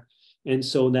there. And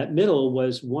so that middle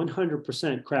was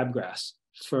 100% crabgrass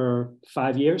for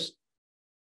 5 years.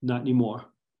 Not anymore.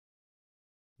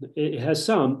 It has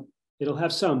some, it'll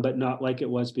have some, but not like it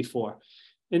was before.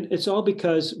 And it's all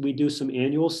because we do some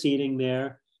annual seeding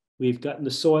there. We've gotten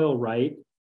the soil right.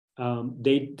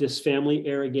 This family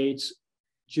irrigates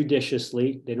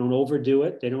judiciously. They don't overdo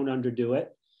it. They don't underdo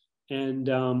it. And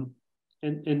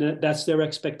that's their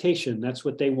expectation. That's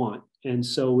what they want. And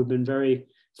so we've been very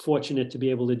fortunate to be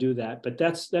able to do that. But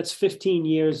that's 15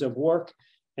 years of work.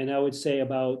 And I would say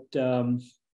about,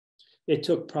 it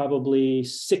took probably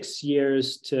 6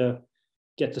 years to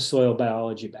get the soil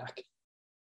biology back.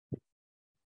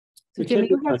 So Jim,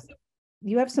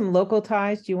 you have some local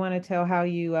ties. Do you want to tell how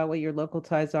you what your local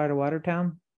ties are to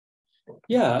Watertown?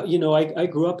 Yeah, I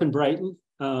grew up in Brighton,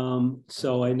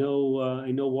 so I know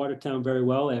Watertown very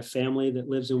well. I have family that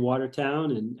lives in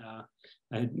Watertown, and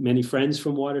I had many friends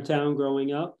from Watertown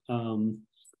growing up.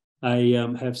 I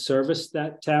have serviced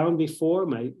that town before.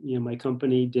 My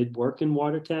company did work in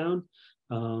Watertown,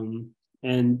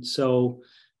 and so.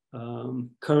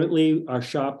 Currently, our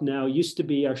shop now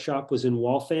our shop was in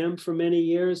Waltham for many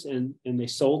years, and they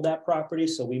sold that property.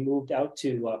 So we moved out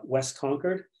to West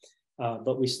Concord,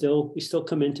 but we still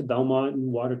come into Belmont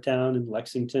and Watertown and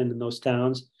Lexington and those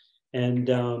towns. And,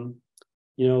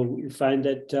 we find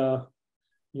that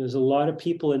there's a lot of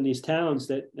people in these towns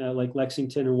that like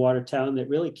Lexington and Watertown that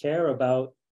really care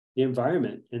about the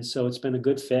environment. And so it's been a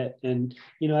good fit. And,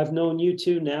 I've known you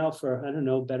two now for, I don't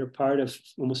know, better part of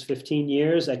almost 15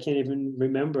 years. I can't even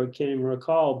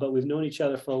recall, but we've known each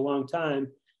other for a long time.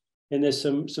 And there's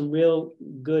some real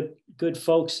good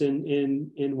folks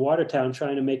in Watertown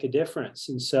trying to make a difference.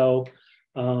 And so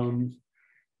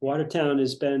Watertown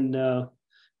has been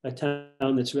a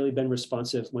town that's really been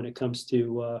responsive when it comes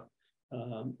to,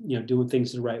 doing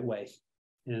things the right way.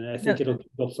 And I think it'll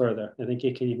go further. I think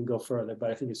it can even go further, but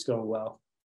I think it's going well.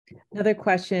 Another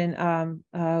question from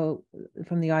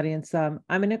the audience.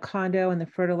 I'm in a condo and the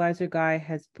fertilizer guy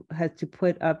has to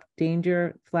put up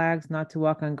danger flags not to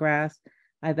walk on grass.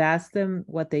 I've asked them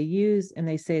what they use and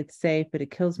they say it's safe, but it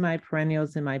kills my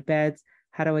perennials in my beds.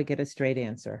 How do I get a straight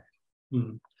answer?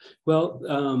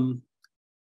 Well,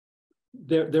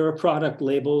 there are product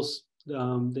labels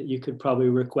that you could probably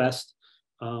request.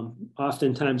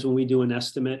 Oftentimes when we do an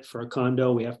estimate for a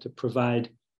condo, we have to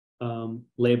provide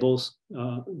labels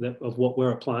of what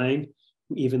we're applying,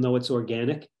 even though it's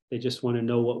organic. They just want to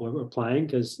know what we're applying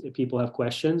because people have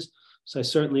questions. So I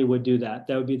certainly would do that.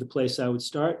 That would be the place I would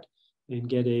start and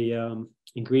get a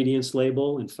ingredients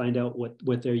label and find out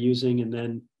what they're using, and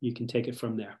then you can take it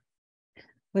from there.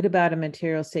 What about a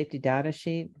material safety data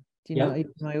sheet? Do you know, are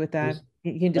you familiar with that?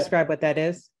 You can describe what that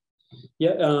is?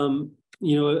 Yeah.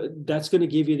 That's going to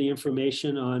give you the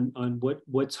information on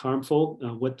what's harmful,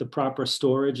 what the proper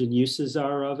storage and uses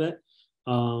are of it,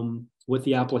 what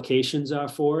the applications are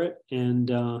for it.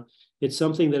 And it's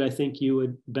something that I think you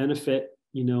would benefit,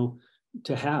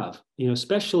 to have,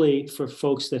 especially for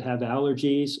folks that have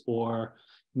allergies or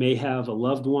may have a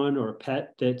loved one or a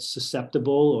pet that's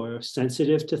susceptible or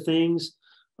sensitive to things.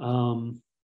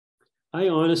 I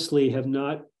honestly have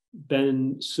not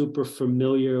been super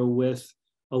familiar with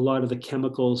a lot of the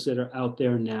chemicals that are out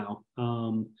there now.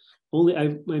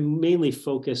 I mainly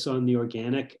focus on the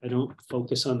organic. I don't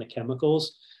focus on the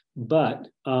chemicals, but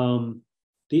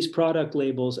these product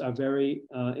labels are very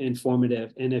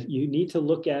informative. And if you need to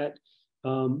look at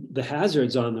the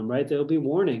hazards on them, right? There'll be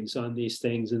warnings on these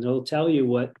things, and they'll tell you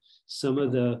what some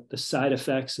of the side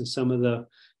effects and some of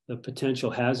the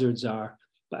potential hazards are.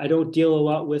 But I don't deal a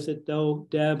lot with it though,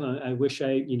 Deb. I wish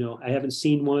I haven't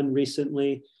seen one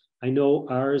recently. I know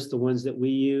ours, the ones that we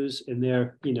use, and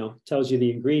they're, tells you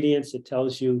the ingredients, it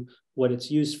tells you what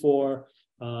it's used for,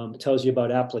 tells you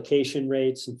about application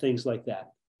rates and things like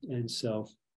that. And so,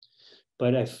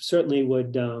 but I certainly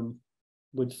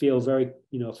would feel very,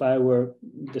 if I were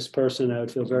this person, I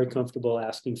would feel very comfortable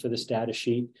asking for this data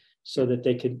sheet so that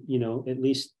they could, at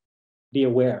least be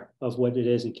aware of what it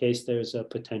is in case there's a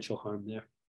potential harm there.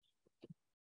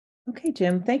 Okay,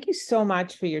 Jim, thank you so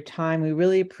much for your time. We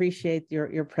really appreciate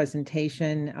your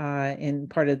presentation in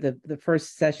part of the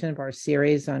first session of our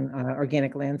series on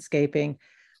organic landscaping.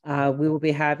 We will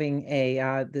be having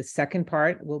the second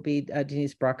part will be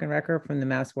Denise Brockenrecker from the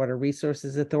Mass Water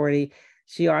Resources Authority.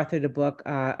 She authored a book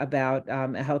about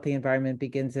a healthy environment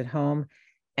begins at home,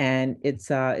 and it's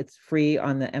free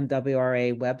on the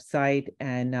MWRA website.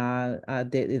 And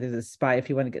there's a spy if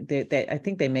you want to get. I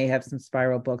think they may have some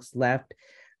spiral books left.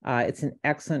 It's an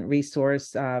excellent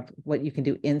resource of what you can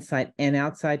do inside and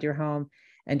outside your home,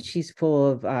 and she's full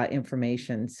of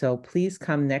information. So please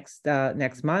come next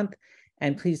month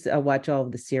And please watch all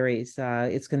of the series.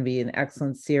 It's going to be an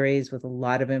excellent series with a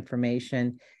lot of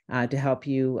information to help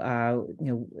you,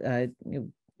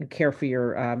 care for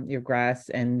your grass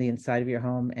and the inside of your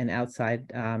home and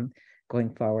outside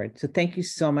going forward. So thank you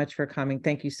so much for coming.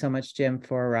 Thank you so much, Jim,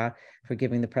 for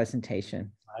giving the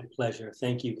presentation. My pleasure.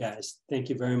 Thank you, guys. Thank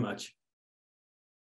you very much.